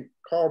apparently,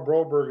 Carl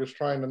Broberg is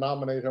trying to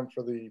nominate him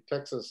for the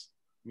Texas.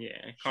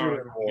 Yeah,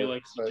 Carl, he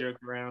likes to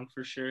joke around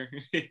for sure.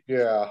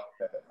 Yeah.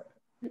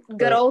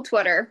 Good old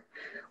Twitter.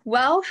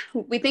 Well,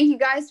 we thank you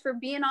guys for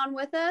being on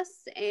with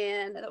us,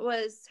 and that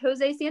was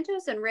Jose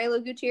Santos and Ray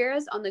Lou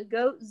Gutierrez on the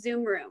GOAT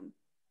Zoom Room.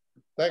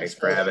 Thanks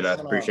for having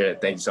us. Appreciate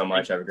it. Thank you so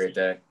much. Have a great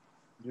day.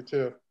 You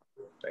too.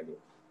 Thank you.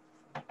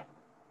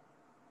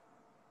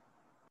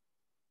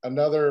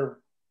 Another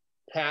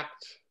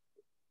packed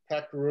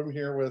room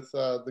here with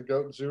the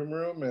GOAT Zoom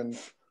Room, and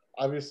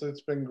obviously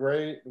it's been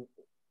great.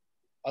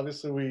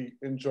 obviously we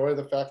enjoy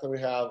the fact that we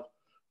have,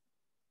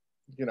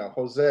 you know,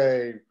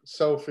 Jose,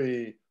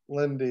 Sophie,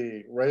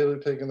 Lindy,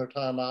 Raylu taking their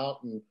time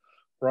out, and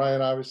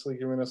Brian obviously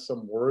giving us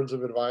some words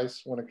of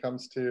advice when it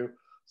comes to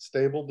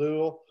stable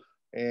duel.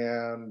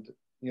 And,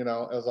 you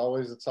know, as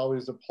always, it's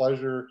always a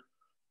pleasure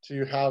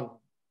to have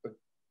a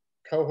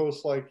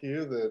co-host like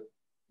you that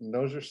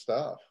knows your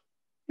stuff.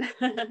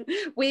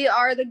 We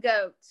are the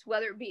GOATs,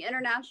 whether it be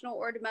international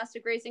or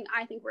domestic racing.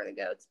 I think we're the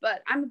GOATs,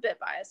 but I'm a bit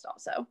biased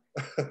also.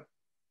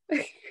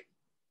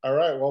 All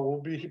right. Well,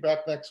 we'll be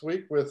back next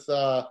week with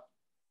Gino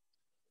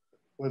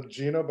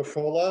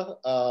Bacola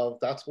of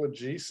That's What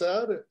G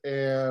Said,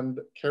 and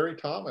Kerry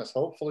Thomas.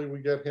 Hopefully we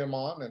get him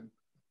on and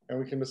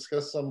we can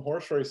discuss some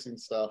horse racing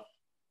stuff.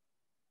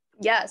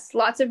 Yes,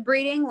 lots of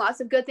breeding, lots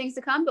of good things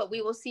to come, but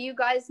we will see you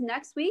guys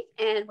next week,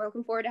 and we're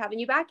looking forward to having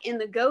you back in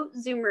the GOAT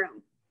Zoom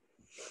room.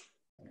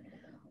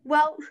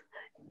 Well,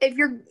 if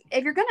you're going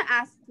to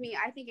ask me,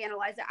 I think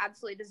Analyza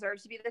absolutely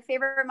deserves to be the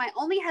favorite. My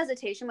only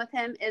hesitation with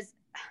him is,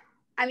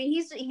 I mean,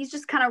 he's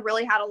just kind of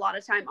really had a lot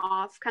of time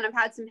off, kind of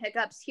had some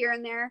hiccups here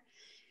and there.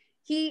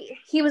 He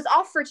was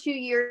off for 2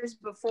 years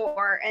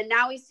before, and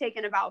now he's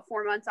taken about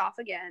 4 months off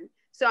again.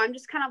 So I'm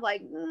just kind of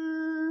like,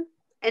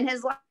 And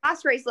his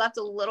last race left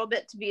a little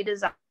bit to be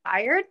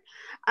desired.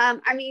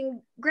 I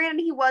mean,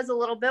 granted, he was a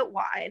little bit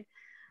wide,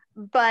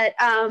 but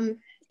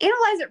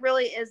Analyze It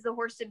really is the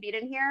horse to beat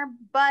in here.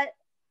 But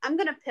I'm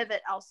going to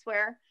pivot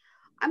elsewhere.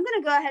 I'm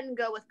going to go ahead and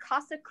go with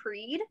Casa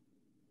Creed.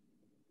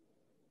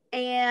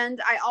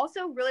 And I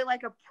also really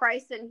like a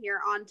price in here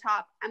on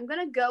top. I'm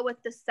going to go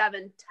with the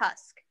 7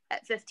 Tusk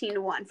at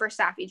 15-1 for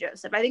Saffie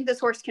Joseph. I think this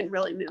horse can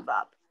really move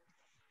up.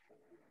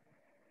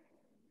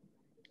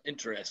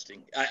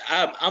 Interesting.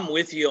 I'm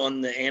with you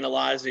on the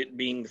Analyze It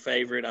being the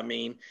favorite. I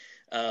mean,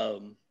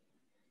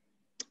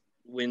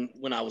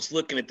 when I was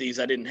looking at these,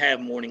 I didn't have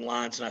morning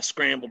lines, and I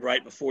scrambled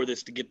right before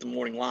this to get the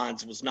morning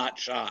lines. Was not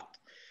shocked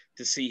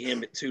to see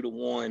him at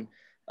 2-1.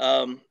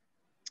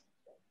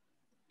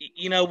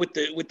 You know, with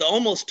the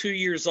almost 2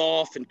 years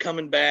off and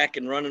coming back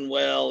and running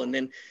well, and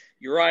then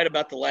you're right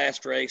about the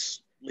last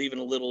race leaving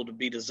a little to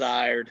be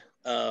desired.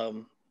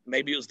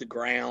 Maybe it was the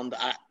ground.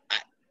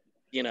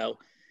 You know,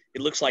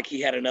 it looks like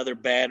he had another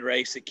bad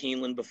race at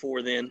Keeneland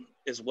before then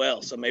as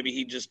well. So maybe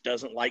he just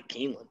doesn't like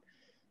Keeneland.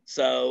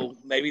 So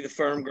maybe the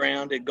firm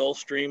ground at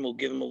Gulfstream will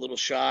give him a little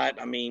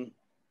shot. I mean,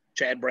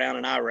 Chad Brown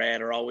and Irad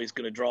are always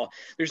going to draw.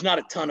 There's not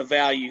a ton of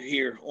value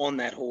here on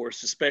that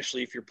horse,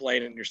 especially if you're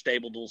playing it in your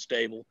stable dual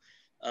stable.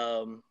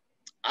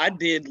 I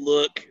did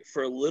look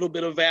for a little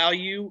bit of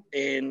value,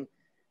 and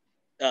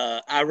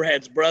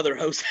Irad's brother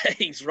Jose,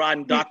 he's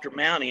riding Dr.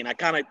 Mounty, and I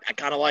kind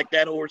of like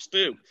that horse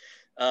too.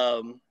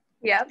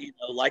 Yeah, you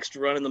know, likes to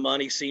run in the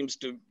money, seems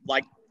to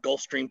like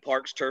Gulfstream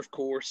Park's turf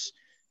course.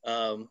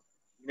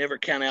 Never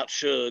count out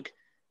Shug,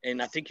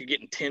 and I think you're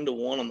getting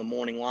 10-1 on the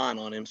morning line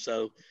on him,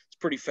 so it's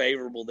pretty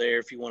favorable there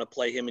if you want to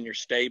play him in your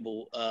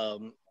stable.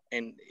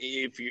 And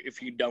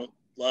if you don't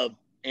love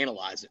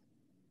Analyze It.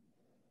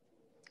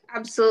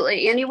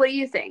 Absolutely. Andy, what do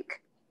you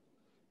think?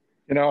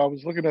 You know, I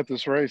was looking at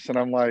this race and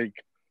I'm like,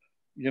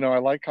 you know, I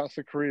like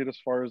Casa Creed as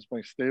far as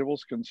my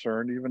stable's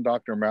concerned, even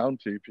Dr.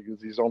 Mounty,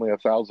 because he's only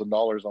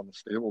 $1,000 on the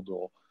stable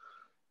duel.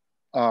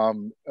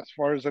 As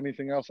far as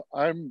anything else,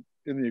 I'm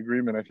in the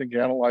agreement. I think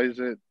Analyze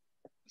It,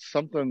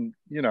 something,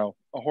 you know,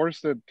 a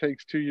horse that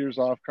takes 2 years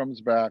off,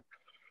 comes back,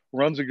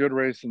 runs a good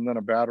race and then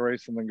a bad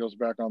race and then goes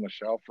back on the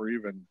shelf for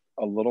even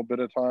a little bit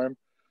of time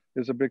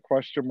is a big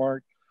question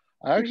mark.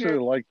 I actually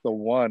like the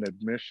one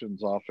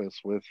Admissions Office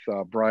with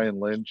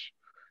Brian Lynch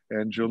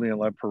and Julian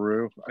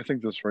Leperoux. I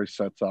think this race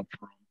sets up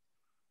for him.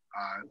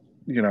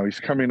 You know, he's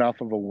coming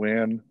off of a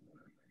win,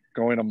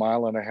 going 1.5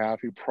 miles.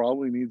 He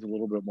probably needs a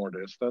little bit more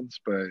distance,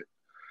 but,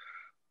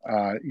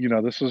 you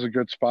know, this is a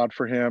good spot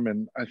for him.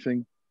 And I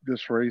think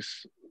this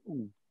race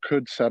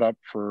could set up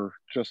for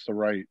just the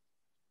right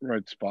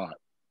spot.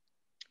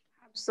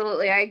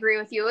 Absolutely. I agree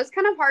with you. It was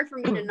kind of hard for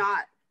me to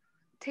not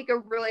take a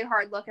really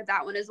hard look at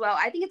that one as well.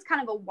 I think it's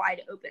kind of a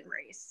wide open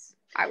race,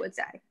 I would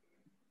say.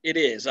 It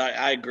is.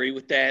 I agree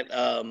with that.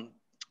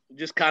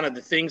 Just kind of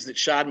the things that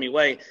shied me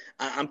away.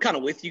 I'm kind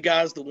of with you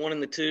guys. The 1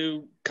 and the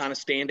 2 kind of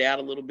stand out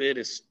a little bit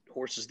as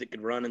horses that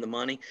could run in the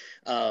money.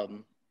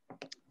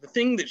 The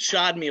thing that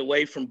shied me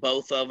away from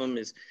both of them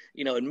is,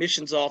 you know,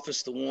 Admissions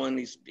Office, the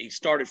one, he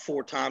started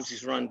 4 times.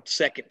 He's run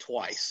second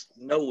twice,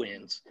 no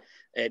wins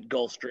at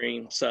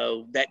Gulfstream.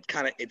 So that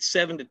kind of, it's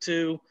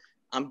 7-2.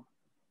 I'm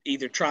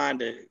either trying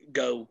to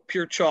go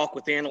pure chalk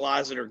with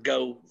Analyze It or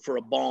go for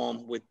a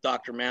bomb with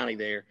Dr. Mounty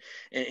there.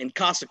 And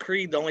Casa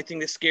Creed, the only thing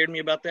that scared me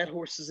about that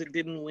horse is it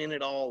didn't win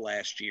at all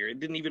last year. It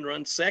didn't even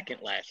run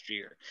second last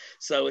year.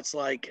 So it's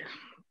like,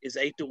 is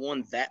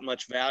 8-1 that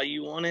much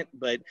value on it?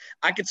 But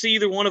I could see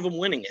either one of them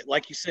winning it.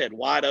 Like you said,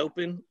 wide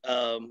open,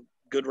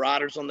 good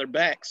riders on their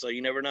back. So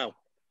you never know.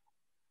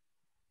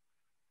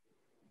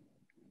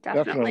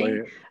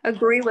 Definitely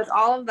agree with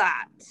all of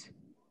that.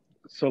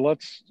 So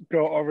let's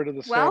go over to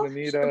the Santa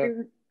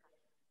Anita.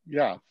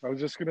 Yeah, I was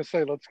just going to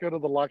say, let's go to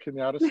the La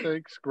Cañada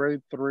Stakes,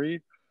 grade 3.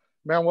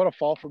 Man, what a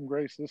fall from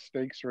grace this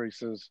stakes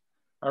race is.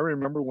 I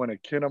remember when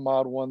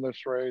Akinamod won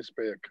this race,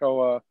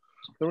 Bayakoa.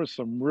 There was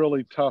some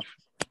really tough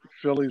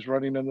fillies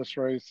running in this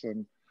race,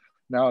 and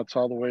now it's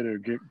all the way to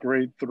get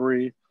grade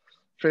 3.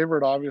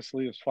 Favorite,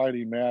 obviously, is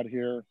Fighting Mad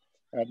here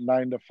at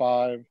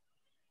 9-5.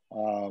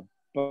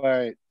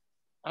 But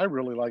I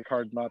really like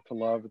Hard Not to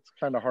Love. It's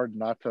kind of hard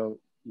not to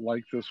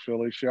like this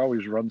filly. She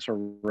always runs her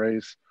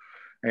race,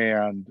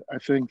 and I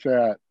think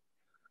that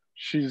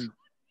she's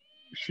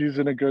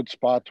in a good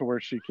spot to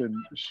where she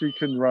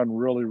can run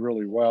really,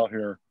 really well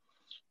here.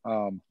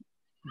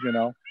 You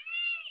know.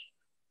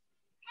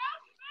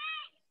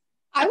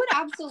 I would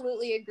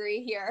absolutely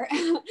agree here.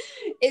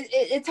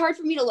 It's hard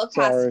for me to look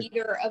past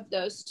either of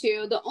those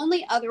two. The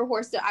only other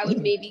horse that I would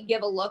maybe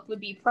give a look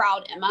would be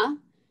Proud Emma,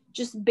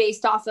 just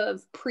based off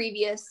of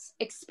previous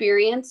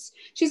experience.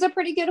 She's a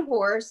pretty good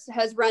horse,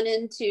 has run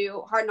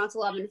into Hard Not to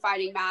Love and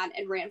Fighting Mad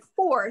and ran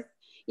 4th.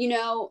 You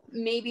know,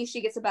 maybe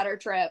she gets a better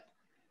trip,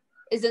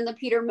 is in the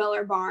Peter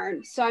Miller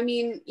barn. So, I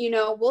mean, you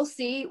know, we'll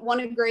see.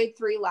 Won a grade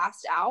 3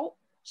 last out.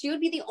 She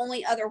would be the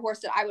only other horse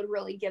that I would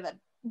really give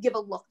a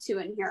look to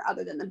in here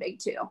other than the big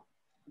 2.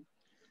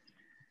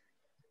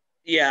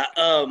 Yeah.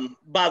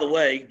 By the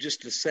way,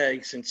 just to say,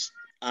 since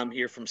I'm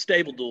here from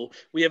Stable Duel,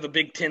 we have a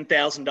big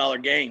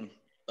 $10,000 game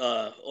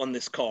on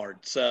this card.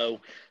 So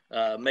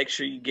make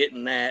sure you get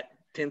in that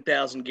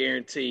 $10,000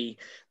 guarantee.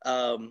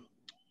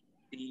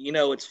 You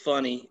know, it's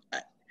funny.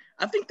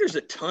 I think there's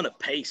a ton of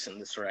pace in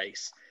this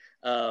race.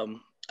 I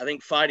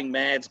think Fighting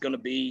Mad's going to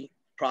be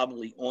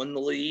probably on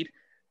the lead.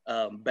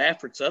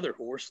 Baffert's other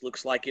horse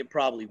looks like it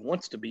probably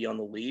wants to be on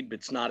the lead, but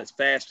it's not as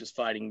fast as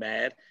Fighting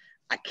Mad.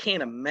 I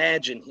can't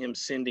imagine him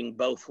sending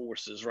both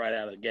horses right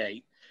out of the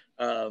gate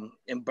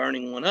and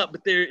burning one up.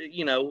 But there,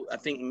 you know, I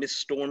think Miss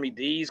Stormy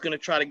D is going to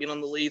try to get on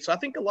the lead. So I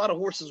think a lot of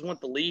horses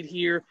want the lead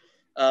here.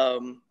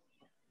 I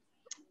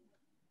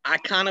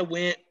kind of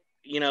went,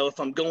 you know, if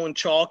I'm going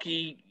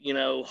chalky, you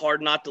know,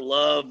 Hard Not to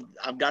Love,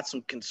 I've got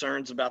some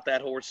concerns about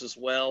that horse as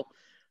well.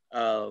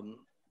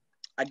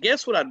 I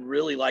guess what I'd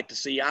really like to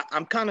see,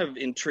 I'm kind of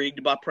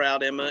intrigued by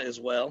Proud Emma as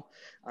well.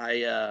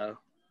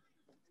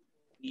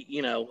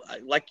 You know,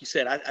 like you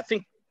said, I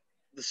think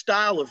the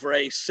style of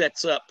race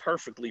sets up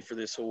perfectly for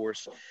this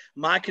horse.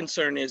 My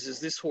concern is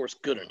this horse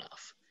good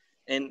enough?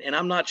 And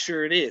I'm not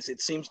sure it is.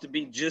 It seems to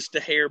be just a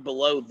hair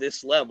below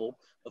this level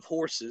of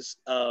horses.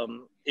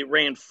 It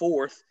ran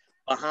 4th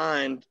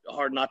behind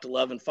Hard Not to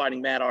Love and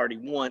Fighting Mad already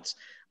once.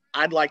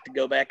 I'd like to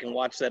go back and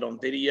watch that on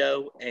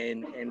video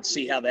and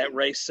see how that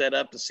race set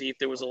up, to see if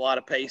there was a lot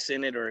of pace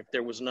in it or if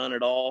there was none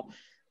at all.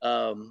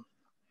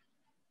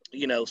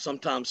 You know,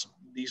 sometimes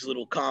these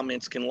little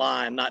comments can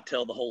lie and not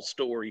tell the whole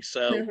story.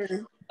 So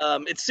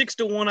it's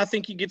 6-1. I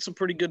think you get some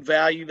pretty good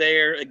value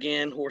there.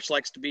 Again, horse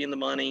likes to be in the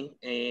money,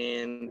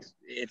 and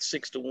it's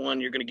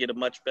 6-1. You're going to get a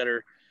much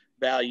better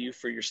value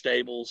for your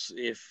stables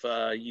if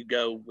you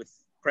go with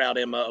Proud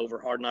Emma over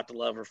Hard Not to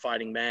Love or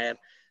Fighting Mad.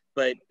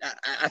 But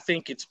I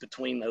think it's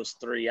between those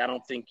 3. I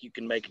don't think you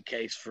can make a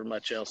case for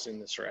much else in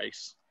this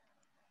race.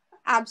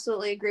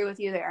 Absolutely agree with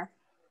you there.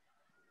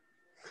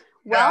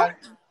 Well,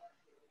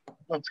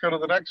 let's go to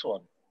the next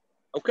one.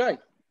 Okay.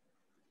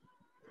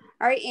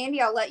 All right, Andy,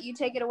 I'll let you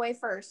take it away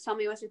first. Tell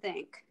me what you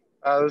think.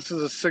 This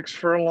is a 6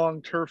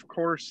 furlong turf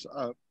course,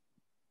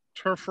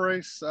 turf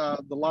race.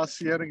 The La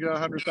Cienega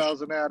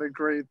 100,000 added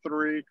grade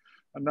 3.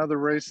 Another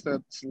race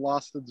that's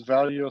lost its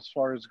value as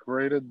far as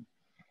graded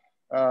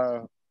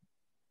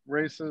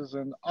races,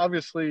 and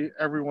obviously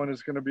everyone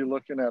is going to be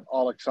looking at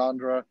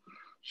Alexandra.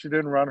 She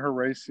didn't run her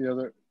race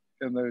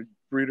in the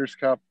Breeders'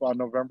 Cup on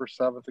November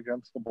 7th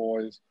against the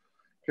boys.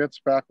 Gets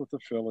back with the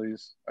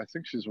fillies. I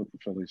think she's with the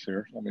fillies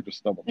here. Let me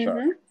just double check.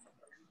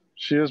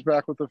 She is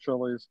back with the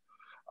fillies.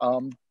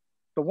 The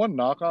one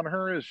knock on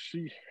her is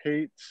she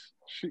is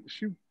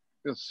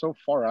so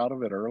far out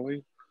of it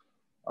early.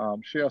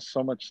 She has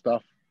so much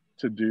stuff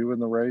to do in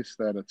the race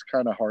that it's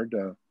kind of hard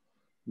to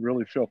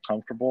really feel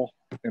comfortable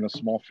in a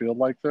small field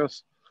like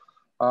this.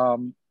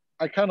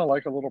 I kind of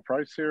like a little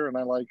price here, and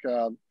I like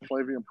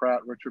Flavian Pratt,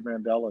 Richard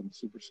Mandella, and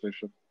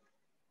Superstition.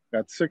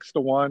 At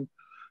 6-1.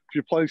 If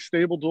you play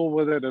Stable Duel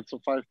with it, it's a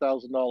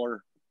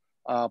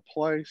 $5,000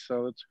 play,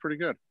 so it's pretty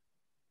good.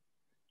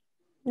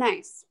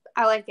 Nice.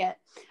 I like it.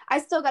 I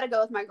still got to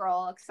go with my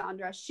girl,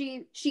 Alexandra.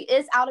 She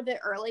is out of it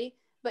early,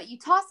 but you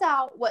toss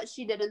out what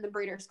she did in the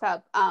Breeders'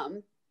 Cup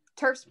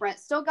turf sprint,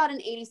 still got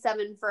an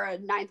 87 for a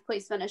 9th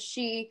place finish.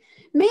 She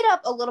made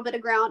up a little bit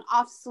of ground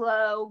off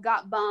slow,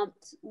 got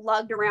bumped,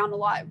 lugged around a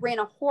lot, ran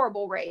a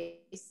horrible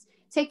race.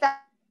 Take that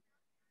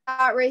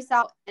race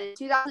out, in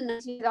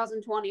 2019,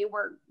 2020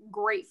 were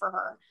great for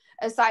her,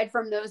 aside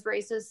from those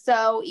races.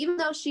 So even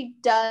though she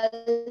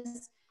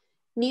does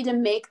need to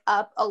make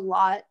up a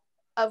lot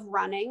of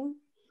running,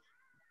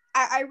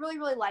 I really,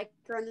 really like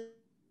her in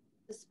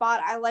the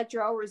spot. I like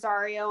Joe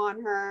Rosario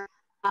on her.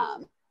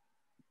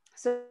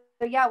 So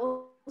yeah,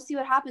 we'll see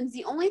what happens.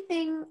 The only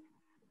thing,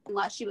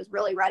 unless she was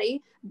really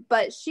ready,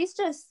 but she's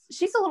a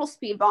little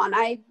speed bond.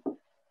 I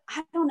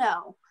don't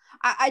know.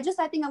 I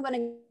think I'm going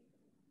to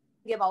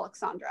give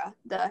Alexandra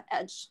the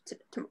edge to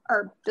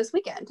this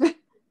weekend.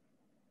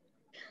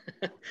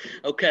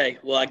 Okay,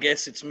 well, I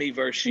guess it's me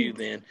versus you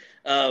then.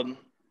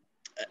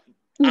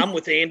 I'm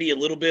with Andy a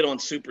little bit on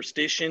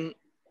Superstition.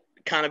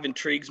 Kind of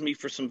intrigues me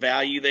for some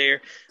value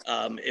there.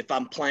 If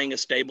I'm playing a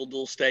stable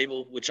dual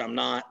stable, which I'm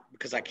not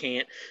because I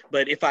can't,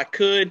 but if I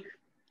could,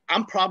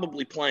 I'm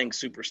probably playing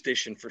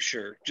Superstition for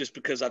sure, just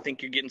because I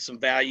think you're getting some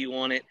value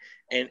on it.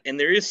 And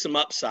there is some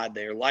upside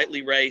there.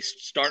 Lightly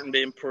raced, starting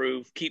to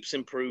improve, keeps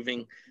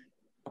improving.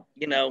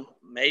 You know,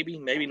 maybe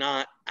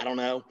not. I don't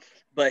know.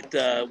 But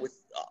with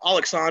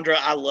Alexandra,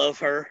 I love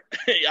her.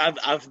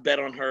 I've bet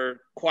on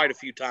her quite a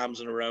few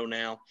times in a row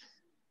now,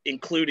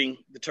 including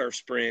the turf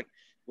sprint,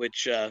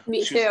 which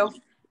Me too.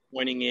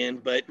 Winning in.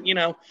 But, you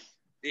know,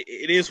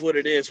 it is what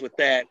it is with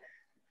that.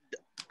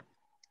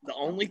 The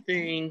only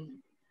thing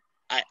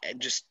I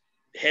just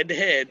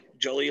head-to-head,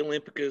 Jolie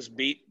Olympica's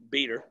beat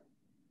her.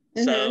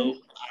 Mm-hmm. So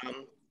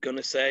I'm going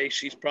to say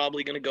she's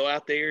probably going to go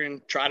out there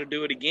and try to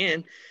do it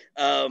again.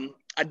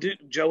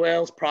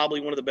 Joel's probably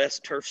one of the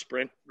best turf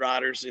sprint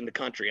riders in the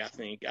country, I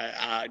think.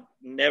 I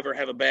never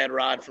have a bad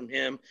ride from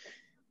him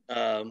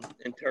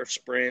in turf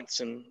sprints,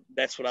 and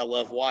that's what I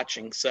love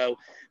watching. So,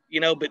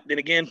 you know, but then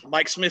again,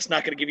 Mike Smith's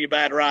not going to give you a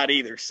bad ride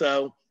either.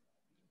 So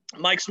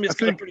Mike Smith's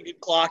got a pretty good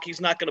clock. He's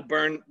not going to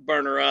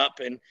burn her up.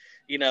 And,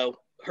 you know,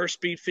 her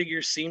speed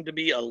figures seem to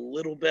be a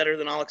little better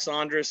than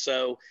Alexandra.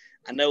 So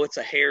I know it's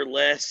a hair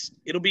less.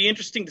 It'll be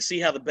interesting to see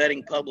how the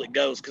betting public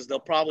goes, because they'll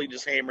probably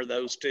just hammer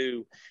those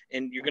two,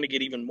 and you're going to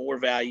get even more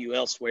value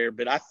elsewhere.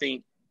 But I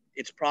think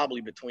it's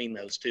probably between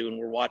those two, and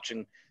we're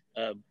watching,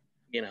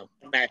 you know,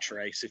 match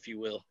race, if you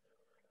will.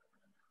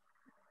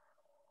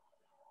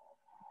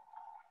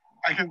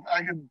 I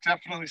can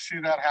definitely see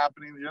that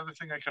happening. The other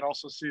thing I can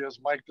also see is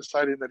Mike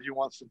deciding that he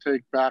wants to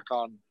take back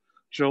on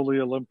Jolie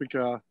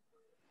Olympica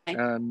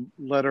and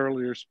let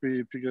earlier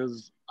speed,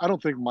 because I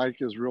don't think Mike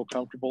is real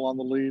comfortable on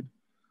the lead.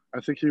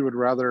 I think he would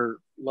rather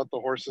let the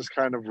horses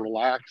kind of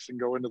relax and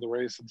go into the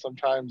race, and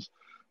sometimes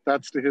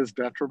that's to his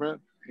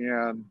detriment.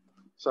 And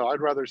so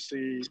I'd rather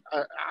see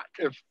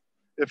if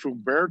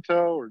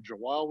Humberto or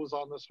Joao was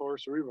on this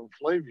horse, or even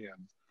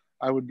Flavian,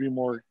 I would be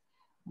more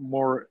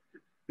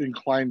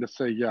inclined to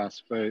say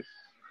yes. But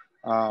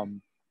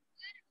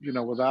you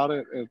know, without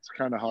it, it's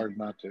kind of hard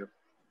not to.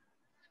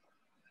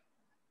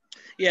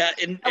 Yeah,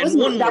 and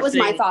that was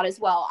my thought as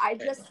well. I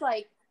just go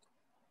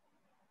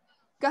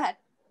ahead.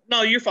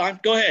 No, you're fine.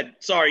 Go ahead.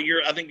 Sorry,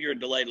 I think you're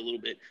delayed a little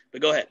bit,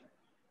 but go ahead.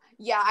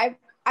 Yeah,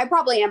 I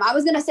probably am. I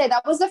was gonna say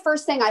that was the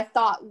first thing I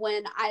thought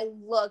when I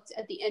looked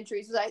at the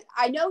entries. Was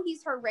I know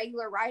he's her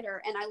regular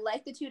rider, and I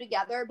like the two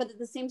together, but at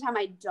the same time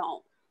I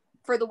don't,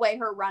 for the way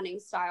her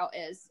running style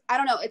is. I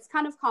don't know. It's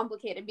kind of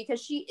complicated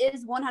because she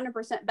is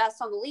 100%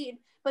 best on the lead,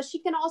 but she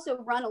can also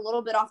run a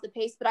little bit off the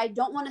pace, but I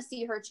don't want to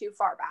see her too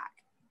far back.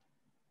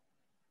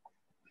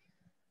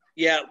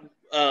 Yeah,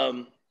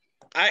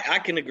 I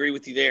can agree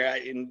with you there.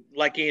 And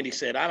like Andy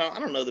said, I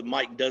don't know that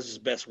Mike does his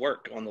best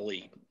work on the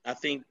lead. I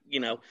think, you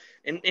know,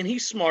 and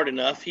he's smart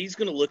enough. He's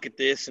going to look at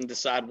this and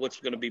decide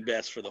what's going to be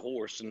best for the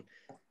horse. And,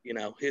 you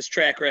know, his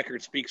track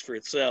record speaks for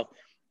itself.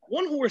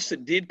 One horse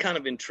that did kind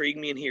of intrigue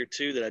me in here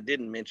too that I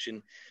didn't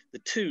mention, the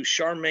two,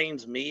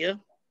 Charmaine's Mia.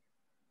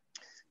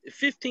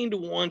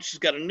 15-1, she's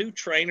got a new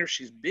trainer.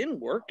 She's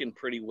been working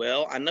pretty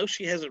well. I know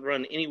she hasn't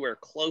run anywhere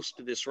close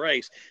to this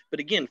race,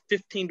 but again,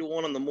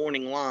 15-1 on the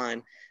morning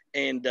line.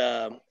 And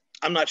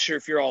I'm not sure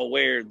if you're all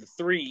aware, the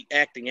 3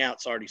 acting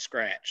out's already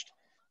scratched.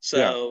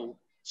 So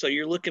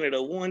you're looking at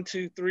a 1,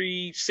 2,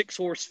 3, 6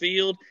 horse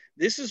field.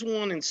 This is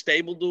one in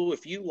Stable Duel.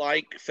 If you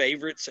like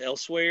favorites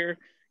elsewhere,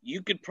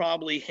 you could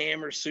probably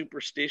hammer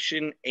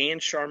Superstition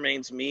and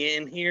Charmaine's Mia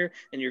in here,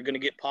 and you're going to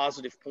get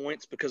positive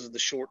points because of the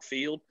short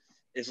field,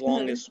 as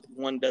long as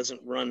one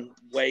doesn't run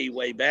way,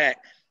 way back.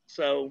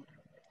 So,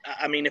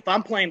 I mean, if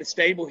I'm playing the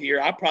stable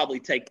here, I probably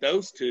take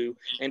those two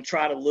and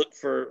try to look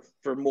for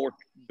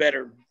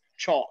better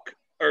chalk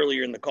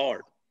earlier in the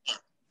card.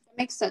 That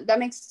makes sense. That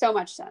makes so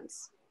much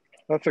sense.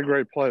 That's a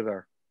great play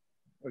there.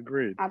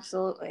 Agreed.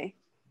 Absolutely.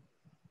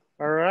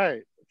 All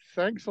right.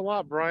 Thanks a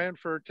lot, Brian,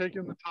 for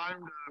taking the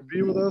time to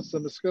be with us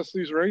and discuss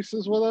these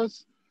races with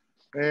us.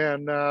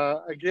 And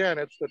again,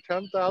 it's the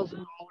 $10,000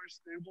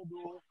 Stable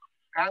Duel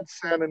at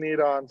Santa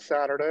Anita on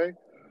Saturday.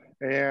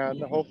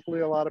 And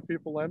hopefully a lot of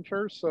people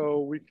enter so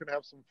we can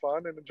have some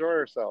fun and enjoy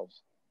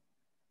ourselves.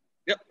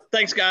 Yep.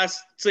 Thanks, guys.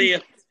 See ya.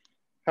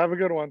 Have a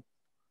good one.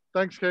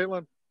 Thanks,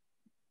 Caitlin.